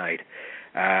overnight.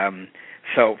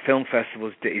 So film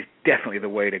festivals is definitely the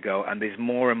way to go, and there's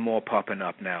more and more popping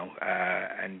up now,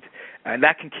 and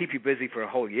that can keep you busy for a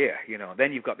whole year. You know,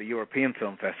 then you've got the European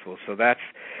Film Festival, so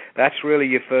that's really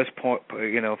your first point.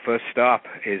 You know, first stop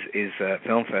is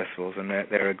film festivals, and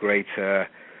they're a great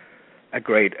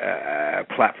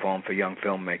platform for young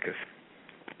filmmakers.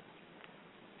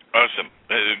 Awesome,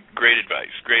 great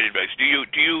advice.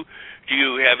 Do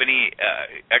you have any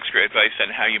extra advice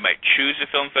on how you might choose a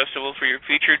film festival for your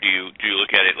feature? Do you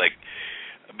look at it like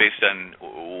based on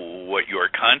what your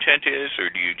content is, or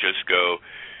do you just go,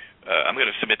 I'm going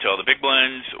to submit to all the big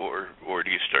ones, or do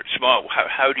you start small?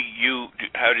 How does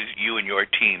you and your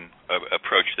team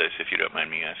approach this, if you don't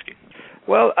mind me asking?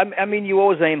 Well, I mean, you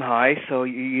always aim high, so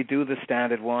you do the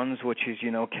standard ones, which is, you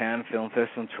know, Cannes Film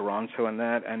Festival, Toronto, and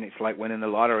that, and it's like winning the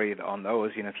lottery on those.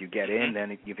 You know, if you get in,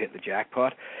 then you've hit the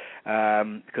jackpot,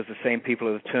 because the same people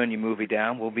who have turned your movie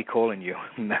down will be calling you.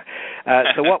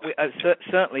 So what we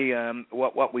certainly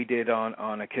what we did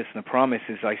on A Kiss and a Promise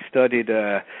is I studied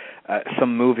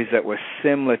some movies that were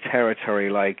similar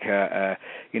territory, like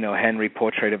you know, Henry,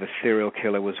 Portrait of a Serial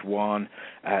Killer was one.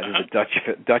 There's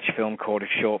a Dutch film called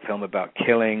A Short Film About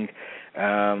Killing,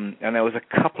 and there was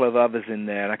a couple of others in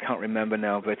there, and I can't remember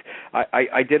now, but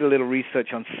I did a little research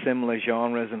on similar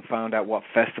genres and found out what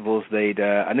festivals they'd,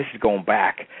 and this is going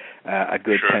back a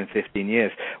good 10, 15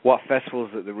 years, what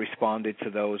festivals that responded to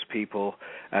those people,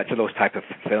 to those type of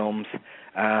films.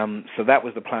 So that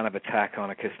was the plan of attack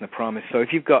on A Kiss and a Promise. So if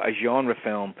you've got a genre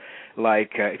film,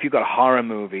 like if you've got a horror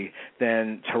movie,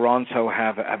 then Toronto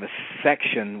have a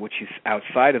section which is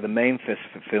outside of the main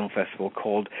film festival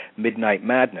called Midnight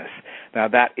Madness. Now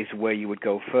that is where you would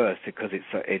go first, because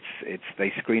it's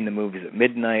they screen the movies at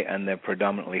midnight, and they're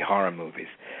predominantly horror movies.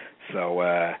 So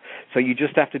you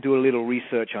just have to do a little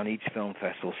research on each film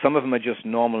festival. Some of them are just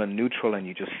normal and neutral, and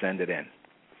you just send it in.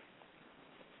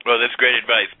 Well, that's great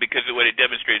advice, because what it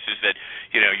demonstrates is that,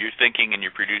 you know, you're thinking and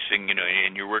you're producing, you know,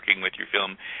 and you're working with your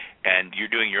film, and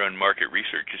you're doing your own market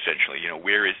research, essentially. You know,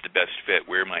 where is the best fit?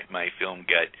 Where might my film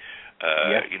get,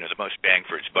 you know, the most bang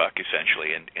for its buck,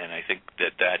 essentially? And I think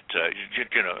that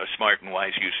you know, a smart and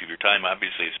wise use of your time,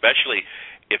 obviously, especially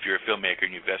if you're a filmmaker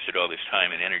and you've invested all this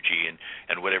time and energy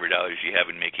and whatever dollars you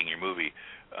have in making your movie.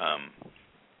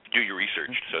 Do your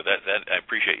research. So that I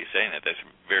appreciate you saying that. That's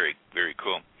very, very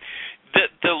cool.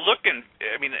 The look and,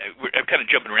 I mean, I'm kind of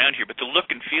jumping around here, but the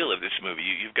look and feel of this movie,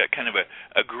 you've got kind of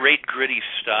a great gritty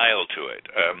style to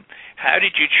it. How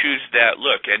did you choose that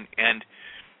look? And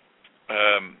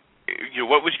you know,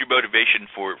 what was your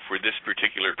motivation for this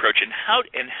particular approach? And how,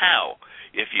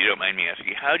 if you don't mind me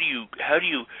asking, how do you?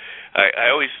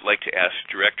 I always like to ask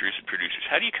directors and producers,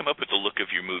 how do you come up with the look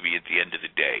of your movie at the end of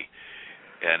the day?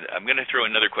 And I'm going to throw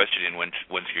another question in once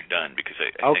you're done, because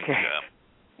I think.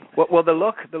 Well, the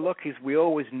look is, we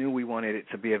always knew we wanted it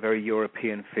to be a very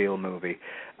European feeling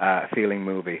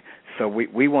movie. So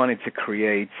we wanted to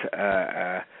create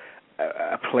a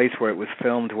place where it was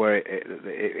filmed where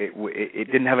it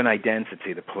didn't have an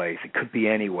identity. The place, it could be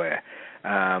anywhere.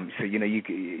 So you know,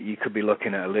 you could be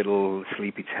looking at a little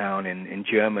sleepy town in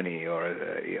Germany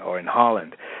or in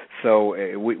Holland. So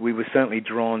we were certainly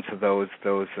drawn to those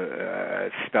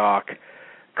stark,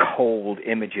 cold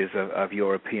images of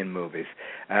European movies.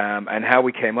 And how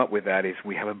we came up with that is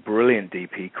we have a brilliant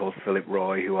DP called Philip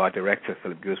Roy, who our director,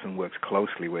 Phillip Guzman, works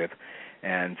closely with.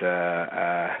 And,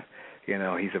 you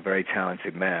know, he's a very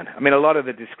talented man. I mean, a lot of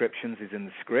the descriptions is in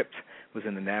the script, was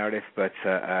in the narrative, but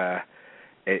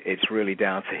it's really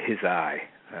down to his eye.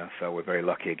 So we're very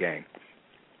lucky again.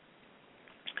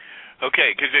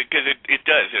 Okay, because it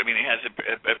does. I mean, it has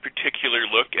a particular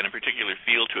look and a particular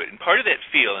feel to it. And part of that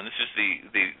feel, and this is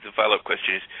the follow-up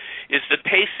question, is the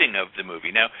pacing of the movie.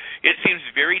 Now, it seems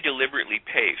very deliberately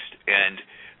paced, and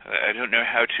I don't know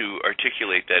how to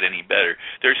articulate that any better.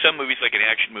 There are some movies, like an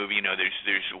action movie, you know, there's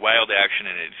wild action,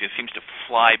 and it seems to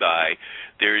fly by.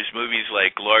 There's movies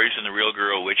like Lars and the Real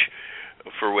Girl, which,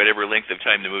 for whatever length of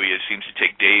time the movie is, seems to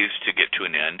take days to get to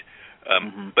an end.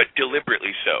 but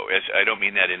deliberately so. As I don't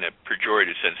mean that in a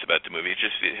pejorative sense about the movie.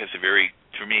 It has a very,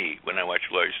 for me, when I watch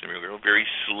Lawyers in the Real World, very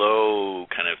slow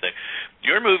kind of thing.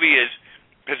 Your movie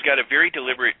has got a very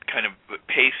deliberate kind of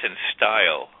pace and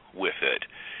style with it.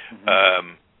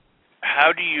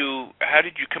 How did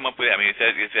you come up with that? I mean, is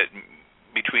that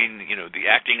between the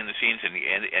acting and the scenes and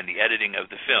the editing of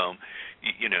the film?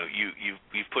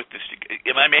 You've put this together.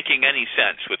 Am I making any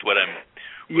sense with what I'm?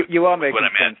 You are making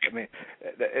sense. Asking? I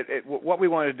mean, what we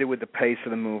wanted to do with the pace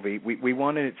of the movie, we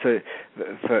wanted it to,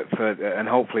 and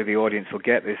hopefully the audience will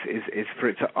get this, is for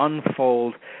it to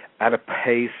unfold at a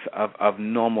pace of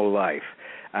normal life.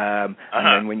 And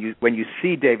then when you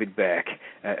see David Beck,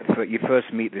 you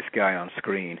first meet this guy on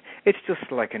screen. It's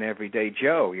just like an everyday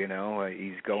Joe,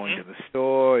 He's going to the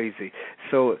store. It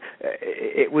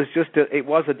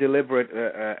was a deliberate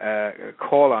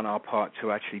call on our part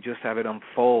to actually just have it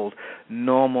unfold.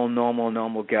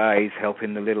 Normal guys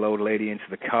helping the little old lady into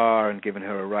the car and giving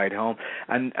her a ride home,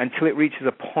 and until it reaches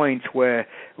a point where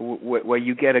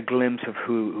you get a glimpse of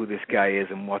who this guy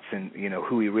is and what's in,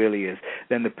 who he really is.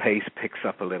 Then the pace picks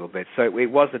up a little bit. So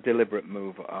it was a deliberate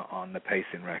move on the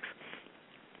pacing, Rex.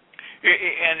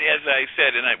 And as I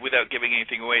said, without giving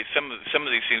anything away, some of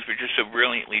these scenes were just so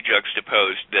brilliantly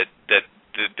juxtaposed that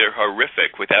they're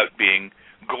horrific without being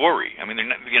gory. I mean, they're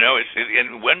not,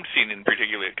 and one scene in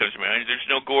particular that comes to mind, there's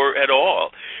no gore at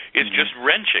all. It's just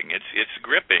wrenching. It's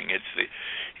gripping. It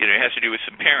has to do with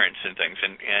some parents and things,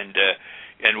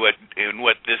 and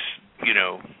what this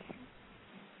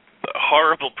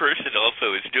horrible person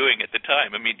also is doing at the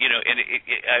time. I mean, and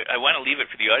I want to leave it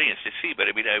for the audience to see, but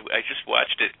I mean, I just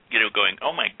watched it, going,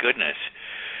 oh my goodness.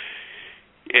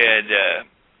 And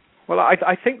well,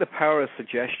 I think the power of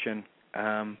suggestion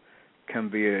can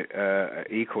be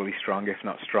equally strong, if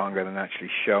not stronger, than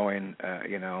actually showing,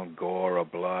 gore or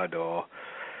blood or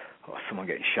someone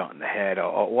getting shot in the head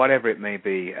or whatever it may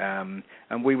be. And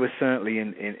we were certainly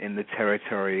in the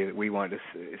territory that we wanted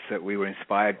to. We were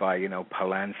inspired by,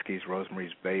 Polanski's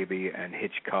Rosemary's Baby and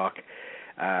Hitchcock.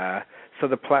 So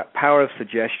the power of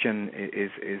suggestion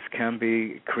can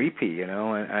be creepy,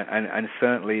 and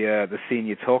certainly the scene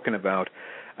you're talking about,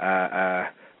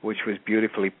 which was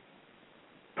beautifully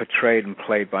portrayed and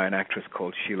played by an actress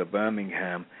called Sheila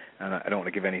Birmingham, and I don't want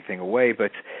to give anything away,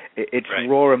 but it's right.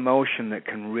 Raw emotion that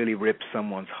can really rip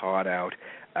someone's heart out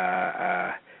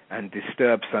and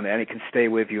disturb someone, and it can stay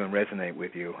with you and resonate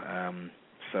with you.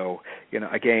 So,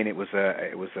 again, it was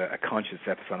a conscious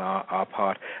effort on our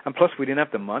part, and plus we didn't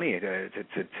have the money to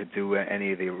do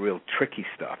any of the real tricky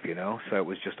stuff, So it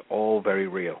was just all very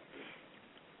real.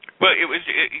 Well, it was,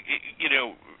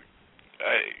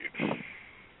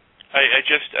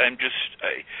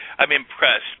 I'm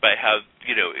impressed by how,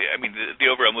 the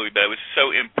overall movie, but I was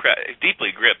so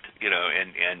deeply gripped,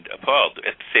 and appalled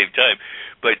at the same time,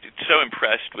 but so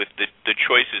impressed with the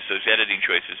choices, those editing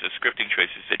choices, the scripting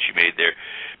choices that you made there,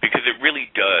 because it really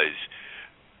does,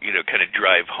 kind of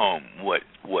drive home what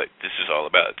this is all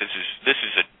about. This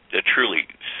is a truly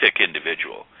sick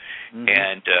individual,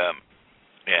 and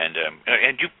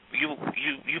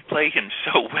you play him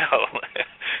so well.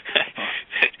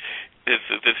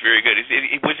 That's very good.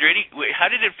 Was there any? How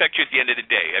did it affect you at the end of the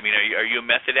day? I mean, are you a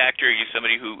method actor? Are you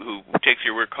somebody who takes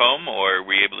your work home, or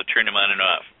were you able to turn them on and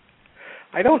off?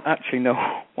 I don't actually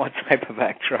know what type of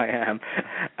actor I am.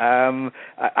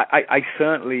 I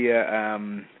certainly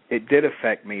it did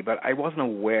affect me, but I wasn't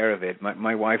aware of it.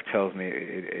 My wife tells me,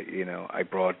 I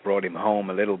brought him home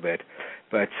a little bit,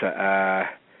 but.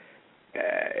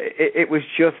 It was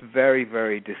just very,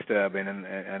 very disturbing,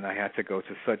 and I had to go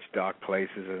to such dark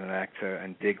places as an actor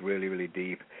and dig really, really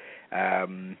deep.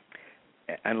 And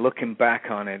looking back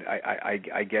on it,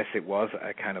 I guess it was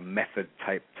a kind of method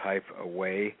type a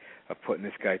way of putting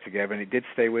this guy together, and it did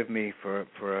stay with me for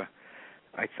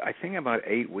I think about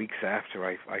 8 weeks after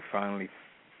I finally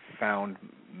found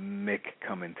Mick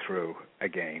coming through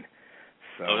again.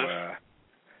 So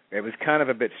it was kind of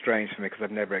a bit strange for me because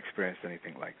I've never experienced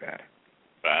anything like that.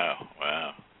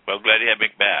 Wow. Well, glad to have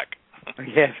Mick back.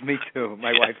 Yes, me too.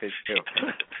 My wife is too.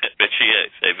 I bet she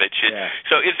is. Yeah.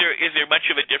 So is there much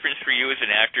of a difference for you as an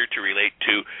actor to relate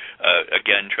to,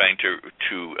 again, trying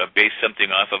to base something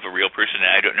off of a real person?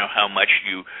 And I don't know how much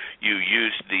you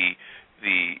use the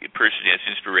person as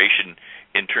inspiration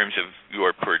in terms of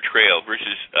your portrayal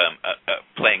versus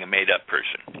playing a made-up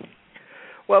person.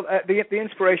 Well, the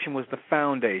inspiration was the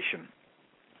foundation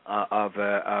of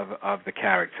the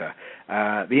character.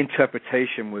 The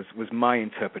interpretation was my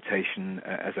interpretation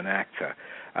as an actor.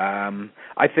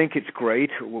 I think it's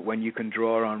great when you can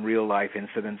draw on real life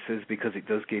incidences because it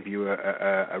does give you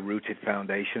a rooted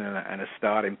foundation and a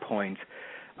starting point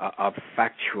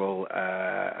factual,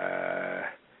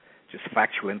 just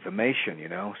factual information, you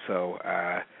know. So,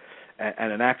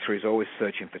 and an actor is always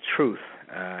searching for truth.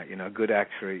 You know, a good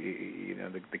actor, you know,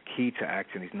 the key to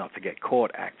acting is not to get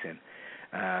caught acting.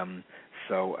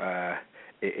 So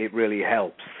it really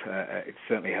helps. It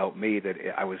certainly helped me that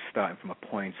I was starting from a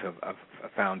point of a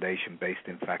foundation based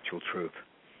in factual truth.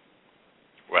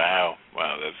 Wow,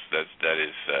 that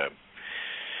is.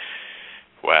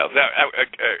 Wow.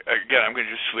 Again, I'm going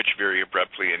to just switch very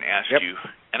abruptly and ask you,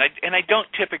 and I don't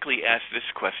typically ask this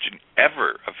question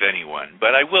ever of anyone,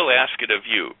 but I will ask it of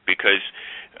you because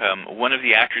one of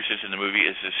the actresses in the movie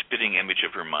is a spitting image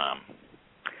of her mom.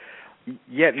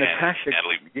 Yeah, Natasha.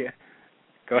 Natalie, yeah.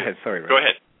 Go ahead. Sorry, Ray. Go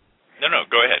ahead. No,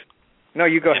 go ahead. No,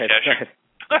 you go ahead. Go ahead.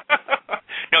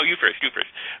 No, you first.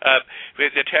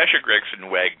 Natasha Gregson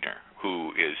Wagner,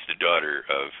 who is the daughter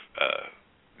of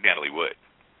Natalie Wood.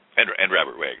 And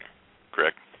Robert Wagner,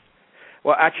 correct?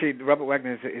 Well, actually, Robert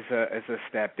Wagner is a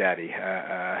stepdaddy.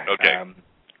 Okay.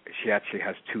 She actually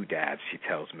has two dads, she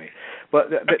tells me. But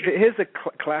here's a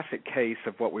classic case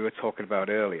of what we were talking about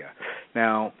earlier.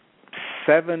 Now,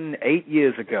 7-8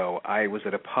 years ago, I was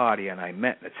at a party and I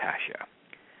met Natasha.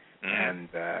 And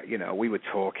you know, we were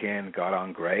talking, got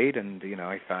on great, and you know,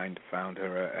 I found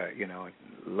her a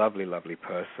lovely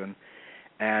person.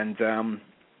 And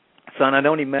so I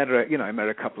only met her, you know, I met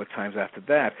her a couple of times after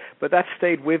that, but that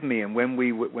stayed with me. And when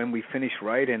we finished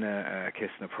writing a Kiss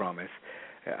and a Promise,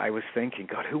 I was thinking,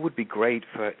 God, who would be great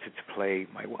to play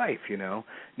my wife? You know,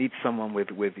 need someone with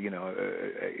you know,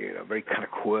 a very kind of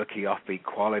quirky, offbeat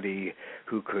quality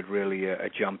who could really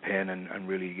jump in and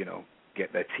really, you know,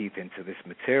 get their teeth into this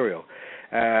material.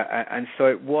 And so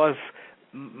it was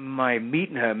my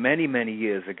meeting her many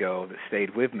years ago that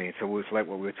stayed with me. So it was like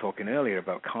what we were talking earlier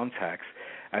about contacts.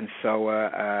 And so,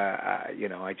 you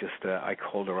know, I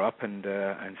called her up and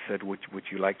said, would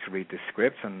you like to read this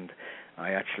script? And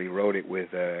I actually wrote it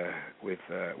with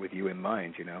you in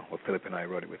mind, you know, or Phillip and I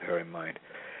wrote it with her in mind.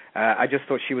 I just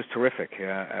thought she was terrific,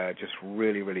 just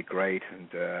really great, and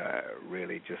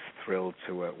really just thrilled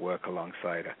to work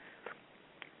alongside her.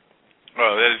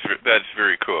 Well, that's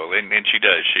very cool, and she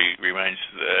does. She reminds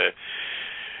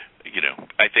you know,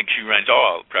 I think she reminds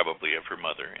all probably of her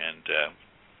mother,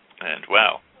 and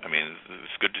wow, I mean,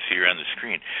 it's good to see her on the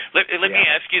screen. Let me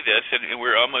ask you this, and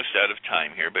we're almost out of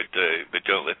time here, but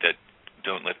don't let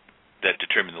that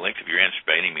determine the length of your answer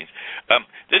by any means.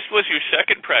 This was your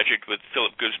second project with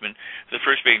Phillip Guzman, the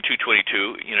first being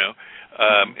 222, you know,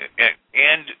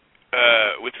 and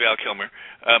with Val Kilmer.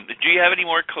 Do you have any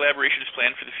more collaborations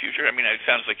planned for the future? I mean, it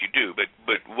sounds like you do, but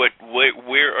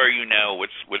where are you now?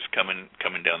 What's coming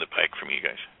down the pike from you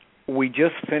guys? We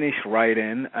just finished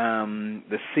writing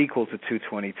the sequel to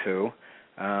 222,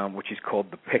 which is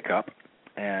called The Pickup,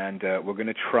 and we're going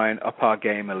to try and up our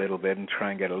game a little bit and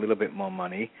try and get a little bit more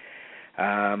money.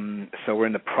 So we're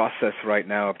in the process right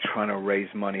now of trying to raise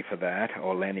money for that,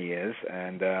 or Lenny is,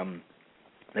 and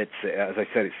it's, as I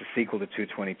said, it's a sequel to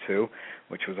 222,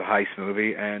 which was a heist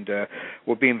movie, and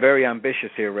we're being very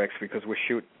ambitious here, Rex, because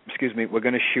we're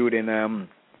going to shoot in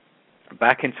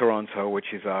back in Toronto, which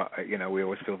is our, you know, we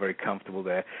always feel very comfortable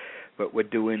there, but we're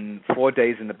doing 4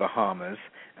 days in the Bahamas,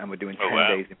 and we're doing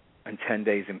 10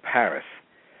 days in Paris.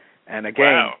 And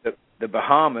again, the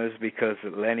Bahamas, because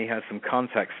Lenny has some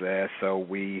contacts there, so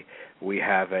we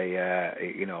have a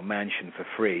you know, mansion for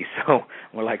free. So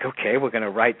we're like, okay, we're going to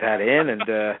write that in, and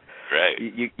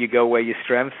you go where your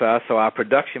strengths are. So our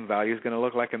production value is going to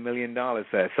look like $1 million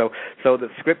there. So the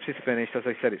script is finished. As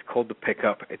I said, it's called The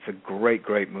Pickup. It's a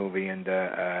great movie, and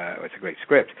it's a great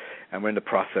script. And we're in the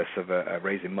process of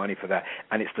raising money for that.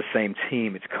 And it's the same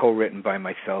team. It's co-written by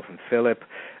myself and Phillip.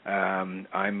 I'm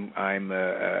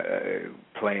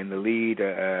playing the lead,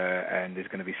 and there's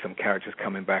going to be some characters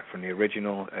coming back from the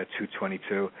original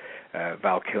 222.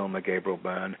 Val Kilmer, Gabriel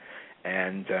Byrne,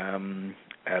 and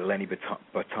Lenny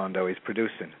Bitondo is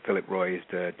producing. Philip Roy is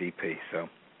the DP. So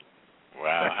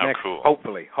wow, how next. Cool!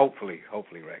 Hopefully,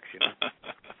 Rex. You know.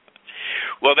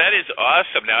 Well, that is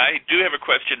awesome. Now, I do have a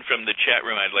question from the chat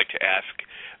room I'd like to ask,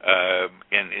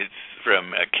 and it's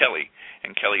from Kelly.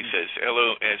 And Kelly says,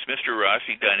 hello, has Mr.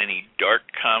 Rossi done any dark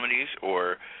comedies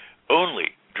or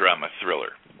only drama thriller?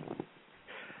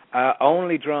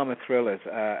 Only drama thrillers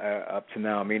up to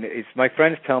now. I mean, it's my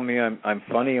friends tell me I'm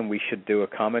funny and we should do a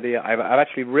comedy. I've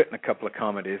actually written a couple of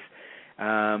comedies,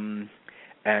 and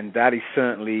that is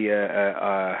certainly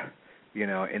you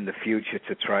know, in the future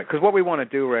to try. Because what we want to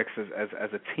do, Rex, as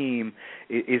a team,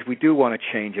 is we do want to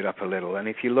change it up a little. And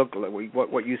if you look,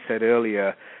 what you said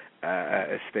earlier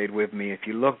stayed with me. If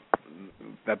you look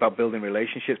about building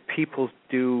relationships, people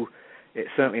do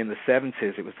certainly in the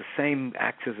 70s, it was the same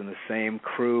actors and the same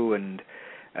crew, and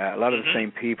a lot of the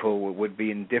same people would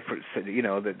be in different,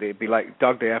 they'd be like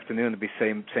Dog Day Afternoon, there'd be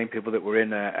same people that were in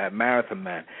Marathon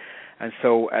Man. And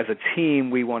so as a team,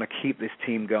 we want to keep this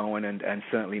team going and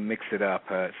certainly mix it up.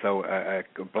 So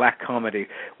black comedy,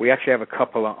 we actually have a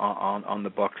couple on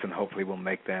the books, and hopefully we'll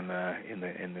make them in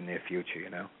the near future, you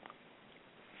know.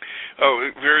 Oh,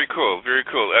 very cool, very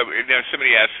cool. Now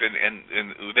somebody asked, and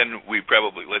then we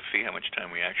probably, let's see how much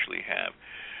time we actually have.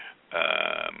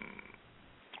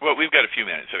 Well, we've got a few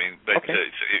minutes. I mean, but okay.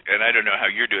 And I don't know how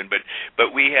you're doing, but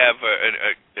we have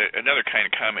another kind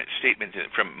of comment statement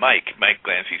from Mike. Mike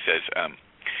Glancy says,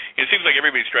 it seems like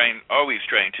everybody's always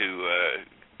trying to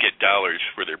get dollars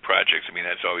for their projects. I mean,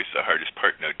 that's always the hardest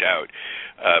part, no doubt.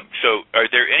 So, are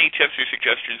there any tips or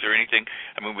suggestions or anything?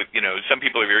 I mean, some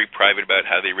people are very private about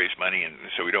how they raise money, and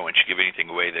so we don't want you to give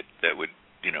anything away that would,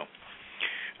 you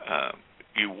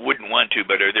wouldn't want to.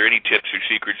 But are there any tips or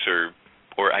secrets or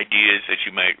ideas that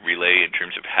you might relay in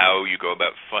terms of how you go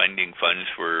about finding funds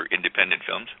for independent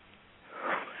films?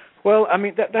 Well, I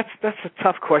mean, that's a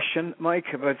tough question, Mike,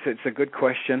 but it's a good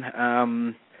question.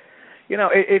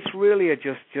 It's really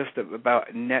just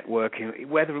about networking.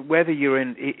 Whether you're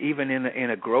even in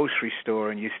a grocery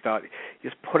store and you start,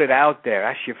 just put it out there.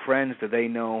 Ask your friends, do they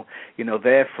know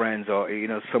their friends, or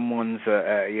someone's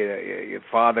your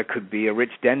father could be a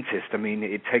rich dentist. I mean,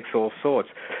 it takes all sorts.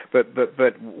 But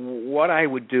what I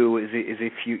would do is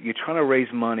if you're trying to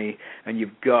raise money and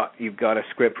you've got a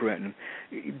script written,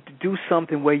 do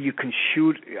something where you can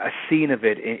shoot a scene of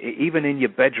it, even in your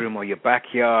bedroom or your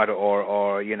backyard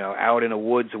or out in the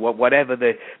woods, or whatever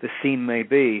the scene may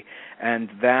be, and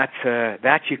that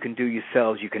you can do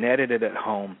yourselves. You can edit it at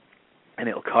home, and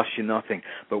it'll cost you nothing.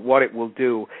 But what it will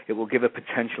do, it will give a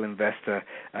potential investor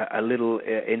a little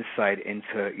insight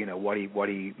into what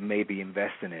he may be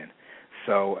investing in.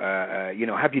 So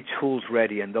have your tools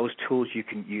ready, and those tools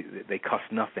they cost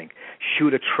nothing.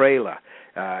 Shoot a trailer.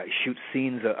 Shoot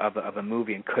scenes of a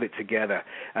movie and cut it together,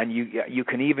 and you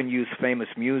can even use famous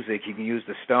music. You can use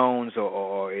the Stones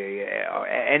or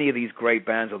any of these great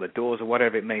bands, or the Doors, or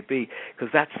whatever it may be, because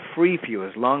that's free for you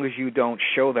as long as you don't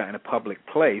show that in a public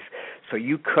place. So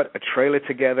you cut a trailer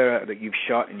together that you've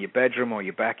shot in your bedroom or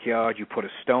your backyard. You put a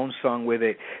Stone song with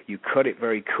it. You cut it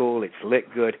very cool. It's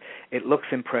lit good. It looks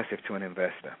impressive to an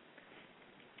investor.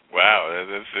 Wow,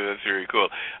 that's very cool.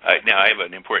 Now, I have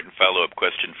an important follow-up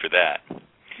question for that.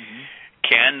 Mm-hmm.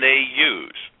 Can they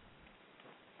use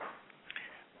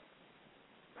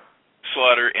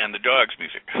Slaughter and the Dogs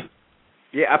music?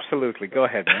 Yeah, absolutely. Go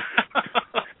ahead, man.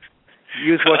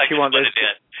 Use what you want.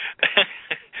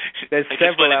 There's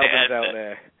several albums out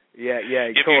there. Yeah,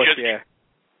 of course, yeah.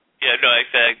 Yeah, no,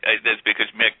 that's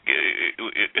because Mick,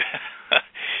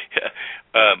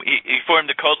 he formed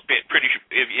the cult British.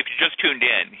 If you just tuned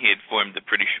in, he had formed the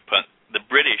British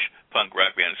punk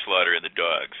rock band Slaughter and the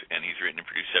Dogs, and he's written and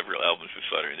produced several albums with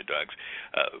Slaughter and the Dogs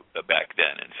back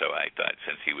then. And so I thought,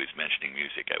 since he was mentioning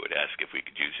music, I would ask if we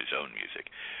could use his own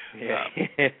music. Yeah,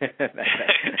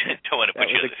 don't want to put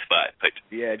you on the spot, but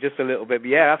yeah, just a little bit. But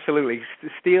yeah, absolutely.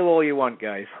 Steal all you want,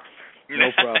 guys.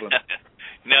 No problem.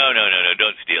 No,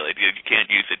 don't steal it. You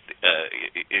can't use it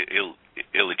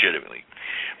illegitimately.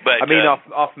 But I mean,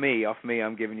 off me.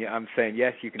 I'm saying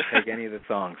yes. You can take any of the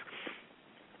songs.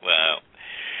 Wow.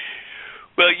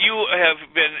 Well, you have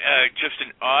been just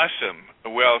an awesome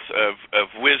wealth of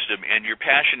wisdom, and your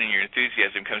passion and your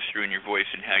enthusiasm comes through in your voice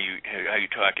and how you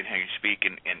talk and how you speak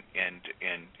and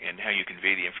how you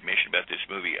convey the information about this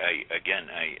movie.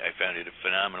 I found it a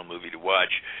phenomenal movie to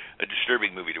watch, a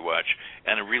disturbing movie to watch,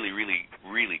 and a really, really,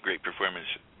 really great performance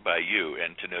by you.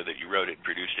 And to know that you wrote it and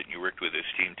produced it and you worked with this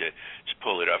team to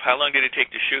pull it off. How long did it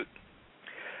take to shoot?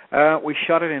 We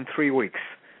shot it in 3 weeks.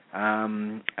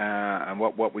 And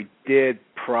what we did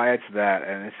prior to that,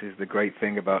 and this is the great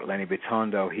thing about Lenny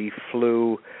Bitondo, he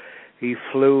flew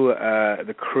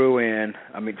the crew in.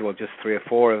 I mean, well, just 3 or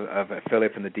 4 of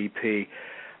Phillip and the DP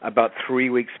about 3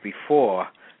 weeks before.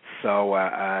 So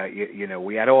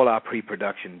we had all our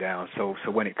pre-production down. So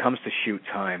when it comes to shoot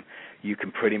time, you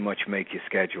can pretty much make your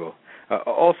schedule.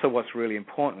 Also, what's really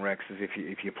important, Rex, is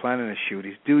if you're planning a shoot,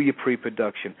 is do your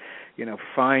pre-production.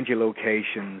 Find your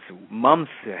locations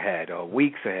months ahead or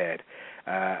weeks ahead,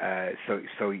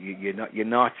 so you're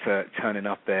not turning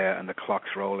up there and the clock's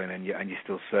rolling and you're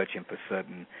still searching for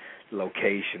certain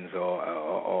locations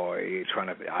or you're trying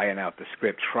to iron out the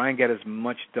script. Try and get as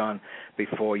much done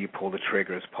before you pull the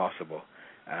trigger as possible.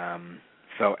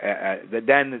 So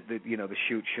then the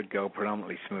shoot should go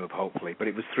predominantly smooth, hopefully. But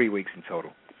it was 3 weeks in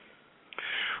total.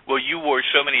 Well, you wore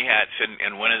so many hats,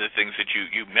 and one of the things that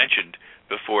you mentioned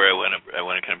before I want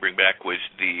to kind of bring back was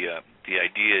the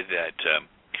idea that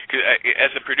cause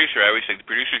as a producer, I always think the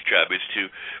producer's job is to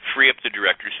free up the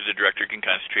director so the director can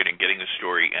concentrate on getting the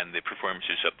story and the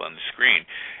performances up on the screen,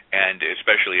 and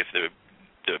especially if the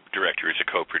director is a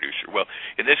co-producer. Well,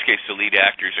 in this case, the lead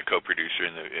actor is a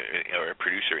co-producer or a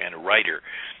producer and a writer.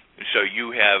 So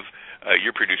you have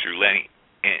your producer Lenny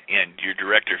and your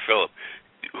director Phillip,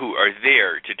 who are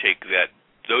there to take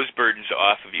those burdens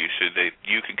off of you so that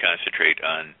you can concentrate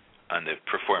on the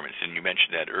performance. And you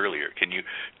mentioned that earlier. Can you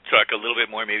talk a little bit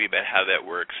more maybe about how that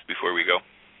works before we go?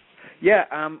 Yeah,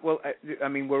 well, I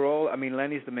mean,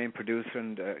 Lenny's the main producer,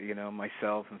 and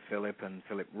myself and Philip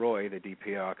Roy, the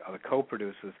DP, are the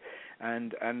co-producers.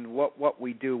 And what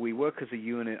we do, we work as a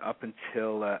unit up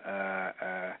until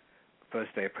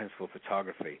first day of principal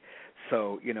photography.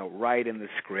 So, writing the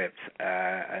script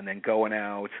and then going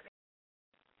out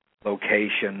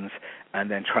locations and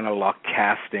then trying to lock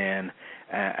cast in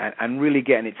and really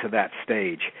getting it to that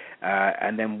stage.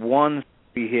 And then once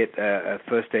we hit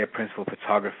first day of principal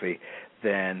photography,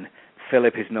 then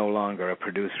Philip is no longer a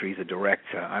producer, he's a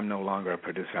director. I'm no longer a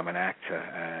producer, I'm an actor.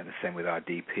 The same with our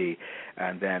DP.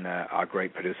 And then our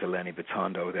great producer, Lenny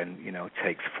Bitondo, then,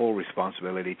 takes full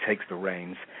responsibility, takes the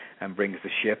reins, and brings the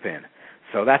ship in.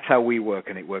 So that's how we work,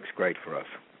 and it works great for us.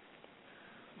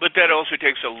 But that also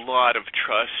takes a lot of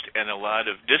trust and a lot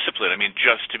of discipline. I mean,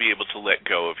 just to be able to let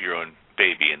go of your own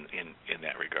baby in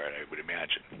that regard, I would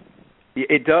imagine.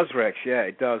 It does, Rex. Yeah,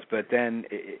 it does. But then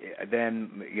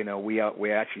we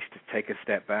actually take a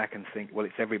step back and think, well,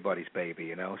 it's everybody's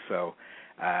baby, So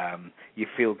you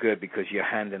feel good because you're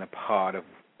handing a part of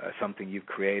something you've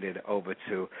created over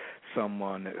to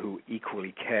someone who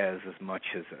equally cares as much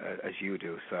as you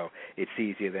do. So it's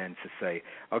easier then to say,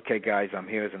 okay, guys, I'm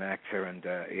here as an actor, and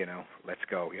let's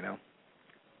go.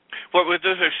 Well,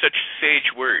 those are such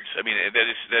sage words. I mean,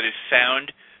 that is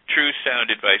sound. True sound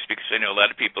advice, because I know a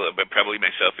lot of people, but probably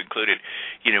myself included,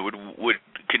 would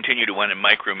continue to want to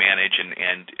micromanage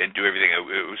and do everything. I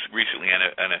was recently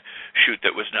on a shoot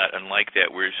that was not unlike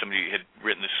that, where somebody had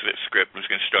written the script, was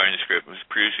going to star in the script, was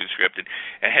producing the script,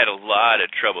 and had a lot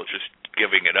of trouble just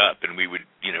giving it up. And we would,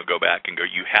 go back and go,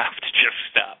 you have to just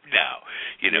stop now.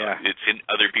 It's in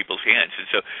other people's hands. And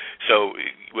so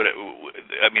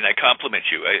I compliment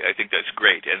you. I think that's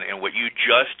great. And what you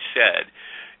just said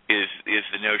is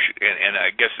the notion, and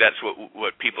I guess that's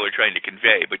what people are trying to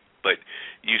convey. But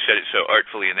you said it so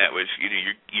artfully, and that was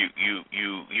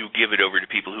you give it over to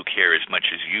people who care as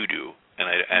much as you do. And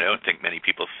I don't think many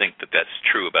people think that that's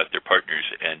true about their partners.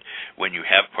 And when you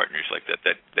have partners like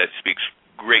that speaks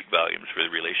great volumes for the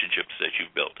relationships that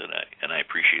you've built. And I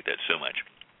appreciate that so much.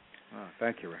 Oh,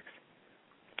 thank you, Rex.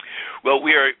 Well,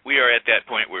 we are at that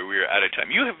point where we are out of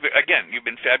time. You've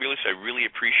been fabulous. I really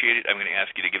appreciate it. I'm going to ask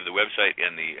you to give the website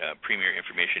and the premiere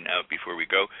information out before we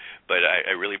go, but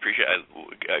I really appreciate it.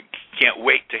 I can't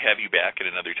wait to have you back at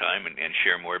another time and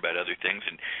share more about other things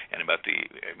and about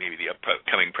maybe the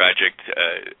upcoming project.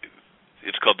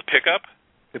 It's called The Pickup?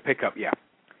 The Pickup, yeah.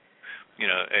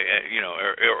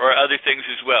 Or other things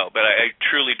as well. But I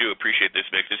truly do appreciate this,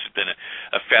 Mick. This has been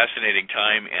a fascinating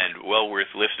time and well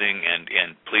worth listening.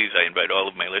 And please, I invite all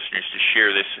of my listeners to share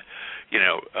this,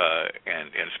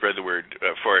 and spread the word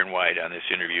far and wide on this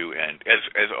interview, and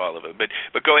as all of it.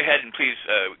 But go ahead and please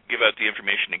give out the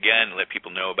information again and let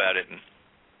people know about it.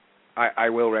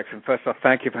 I will, Rex. And first off,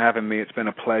 thank you for having me. It's been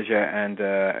a pleasure. And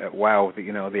wow,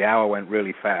 the hour went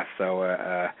really fast.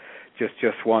 So.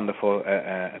 Just wonderful.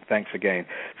 Thanks again.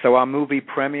 So our movie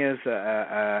premieres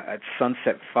at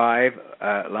Sunset 5,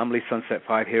 Lumley Sunset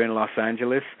 5 here in Los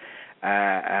Angeles.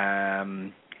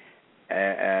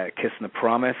 Kiss and the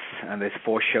Promise, and there's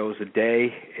 4 shows a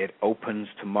day. It opens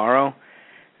tomorrow,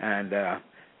 and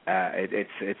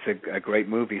it's a great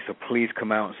movie. So please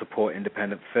come out and support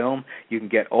independent film. You can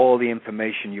get all the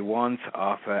information you want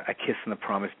off at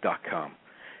kissandthepromise.com.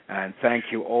 And thank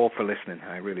you all for listening.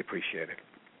 I really appreciate it.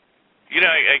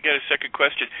 I got a second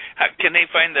question. Can they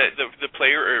find the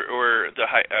player or the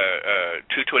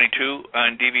 222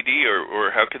 on DVD,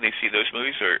 or how can they see those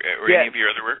movies or any of your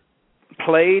other work?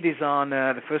 PLAYED is on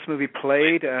the first movie.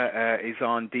 PLAYED is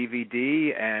on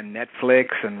DVD and Netflix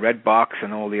and Redbox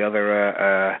and all the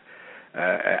other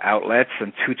outlets.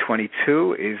 And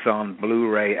 222 is on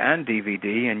Blu-ray and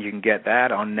DVD, and you can get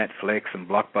that on Netflix and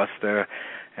Blockbuster.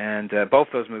 And both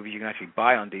those movies you can actually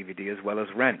buy on DVD as well as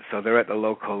rent. So they're at the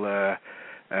local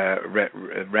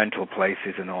rental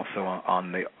places and also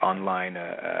on the online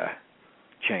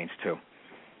chains too.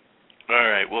 All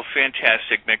right. Well,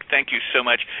 fantastic, Mick. Thank you so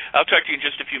much. I'll talk to you in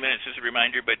just a few minutes as a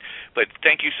reminder, but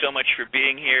thank you so much for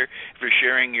being here, for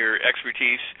sharing your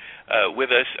expertise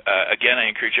with us. Again, I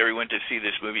encourage everyone to see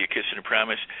this movie, A Kiss and a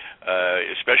Promise,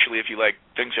 especially if you like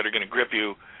things that are going to grip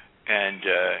you and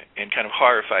kind of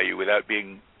horrify you without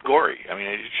being gory. I mean,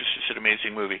 it's just an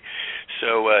amazing movie.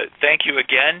 So thank you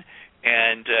again,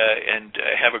 and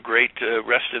have a great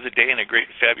rest of the day and a great,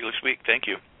 fabulous week. Thank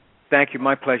you. Thank you.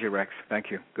 My pleasure, Rex.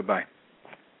 Thank you. Goodbye.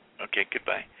 Okay,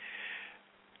 goodbye.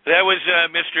 That was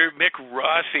Mr. Mick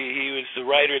Rossi. He was the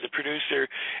writer, the producer,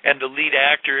 and the lead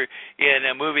actor in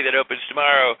a movie that opens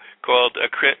tomorrow called A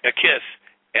Kiss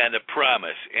and a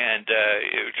Promise. And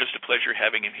it was just a pleasure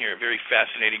having him here. A very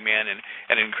fascinating man and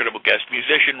an incredible guest.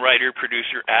 Musician, writer,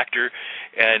 producer, actor.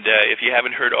 And if you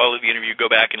haven't heard all of the interview, go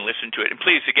back and listen to it. And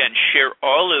please, again, share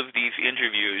all of these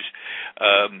interviews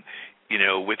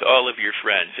with all of your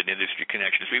friends and industry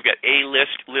connections. We've got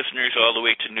A-list listeners all the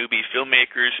way to newbie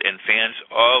filmmakers and fans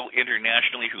all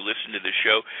internationally who listen to the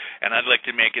show, and I'd like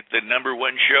to make it the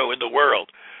 #1 show in the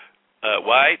world.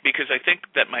 Why? Because I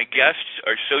think that my guests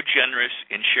are so generous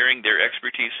in sharing their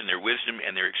expertise and their wisdom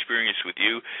and their experience with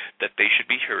you that they should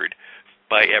be heard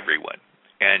by everyone.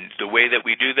 And the way that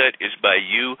we do that is by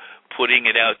you putting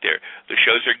it out there. The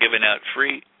shows are given out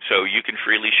free, so you can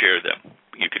freely share them.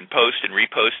 You can post and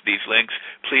repost these links.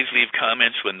 Please leave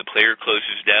comments when the player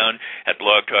closes down at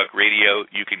Blog Talk Radio.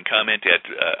 You can comment at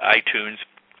iTunes.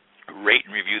 Rate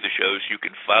and review the shows. You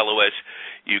can follow us.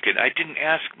 I didn't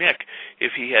ask Mick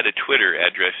if he had a Twitter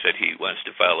address that he wants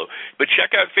to follow. But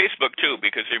check out Facebook, too,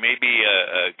 because there may be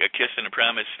a Kiss and a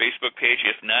Promise Facebook page.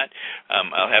 If not,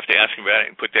 I'll have to ask him about it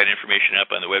and put that information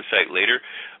up on the website later.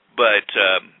 But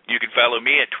you can follow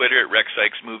me at Twitter at Rex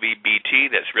Sikes Movie BT.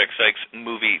 That's Rex Sikes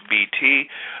Movie BT.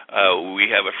 We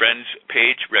have a friends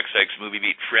page, Rex Sikes Movie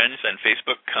Beat Friends on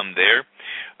Facebook. Come there.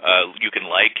 You can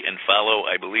like and follow,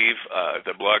 I believe,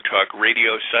 the Blog Talk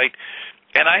Radio site.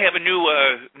 And I have a new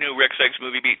Rex Sikes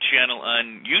Movie Beat channel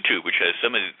on YouTube, which has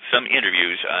some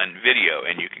interviews on video,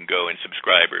 and you can go and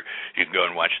subscribe, or you can go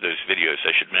and watch those videos.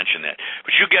 I should mention that.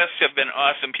 But you guests have been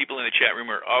awesome. People in the chat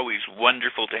room are always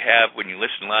wonderful to have when you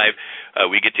listen live.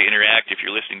 We get to interact. If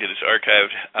you're listening to this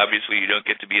archived, obviously you don't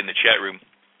get to be in the chat room,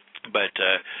 but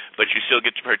you still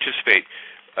get to participate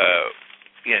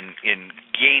in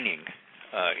gaining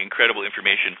incredible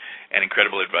information and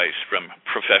incredible advice from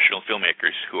professional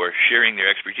filmmakers who are sharing their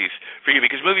expertise for you,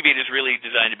 because Movie Beat is really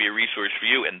designed to be a resource for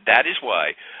you, and that is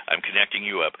why I'm connecting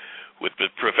you up with the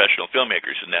professional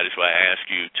filmmakers, and that is why I ask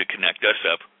you to connect us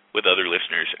up with other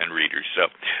listeners and readers.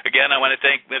 So, again, I want to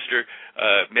thank Mr.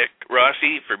 Mick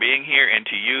Rossi for being here, and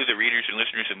to you, the readers and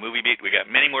listeners of Movie Beat. We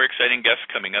got many more exciting guests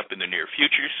coming up in the near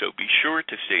future, so be sure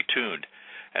to stay tuned.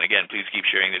 And again, please keep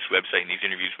sharing this website and these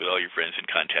interviews with all your friends and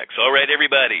contacts. All right,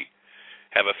 everybody,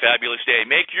 have a fabulous day.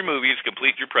 Make your movies,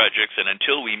 complete your projects, and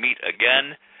until we meet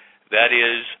again, that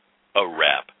is a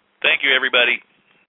wrap. Thank you, everybody.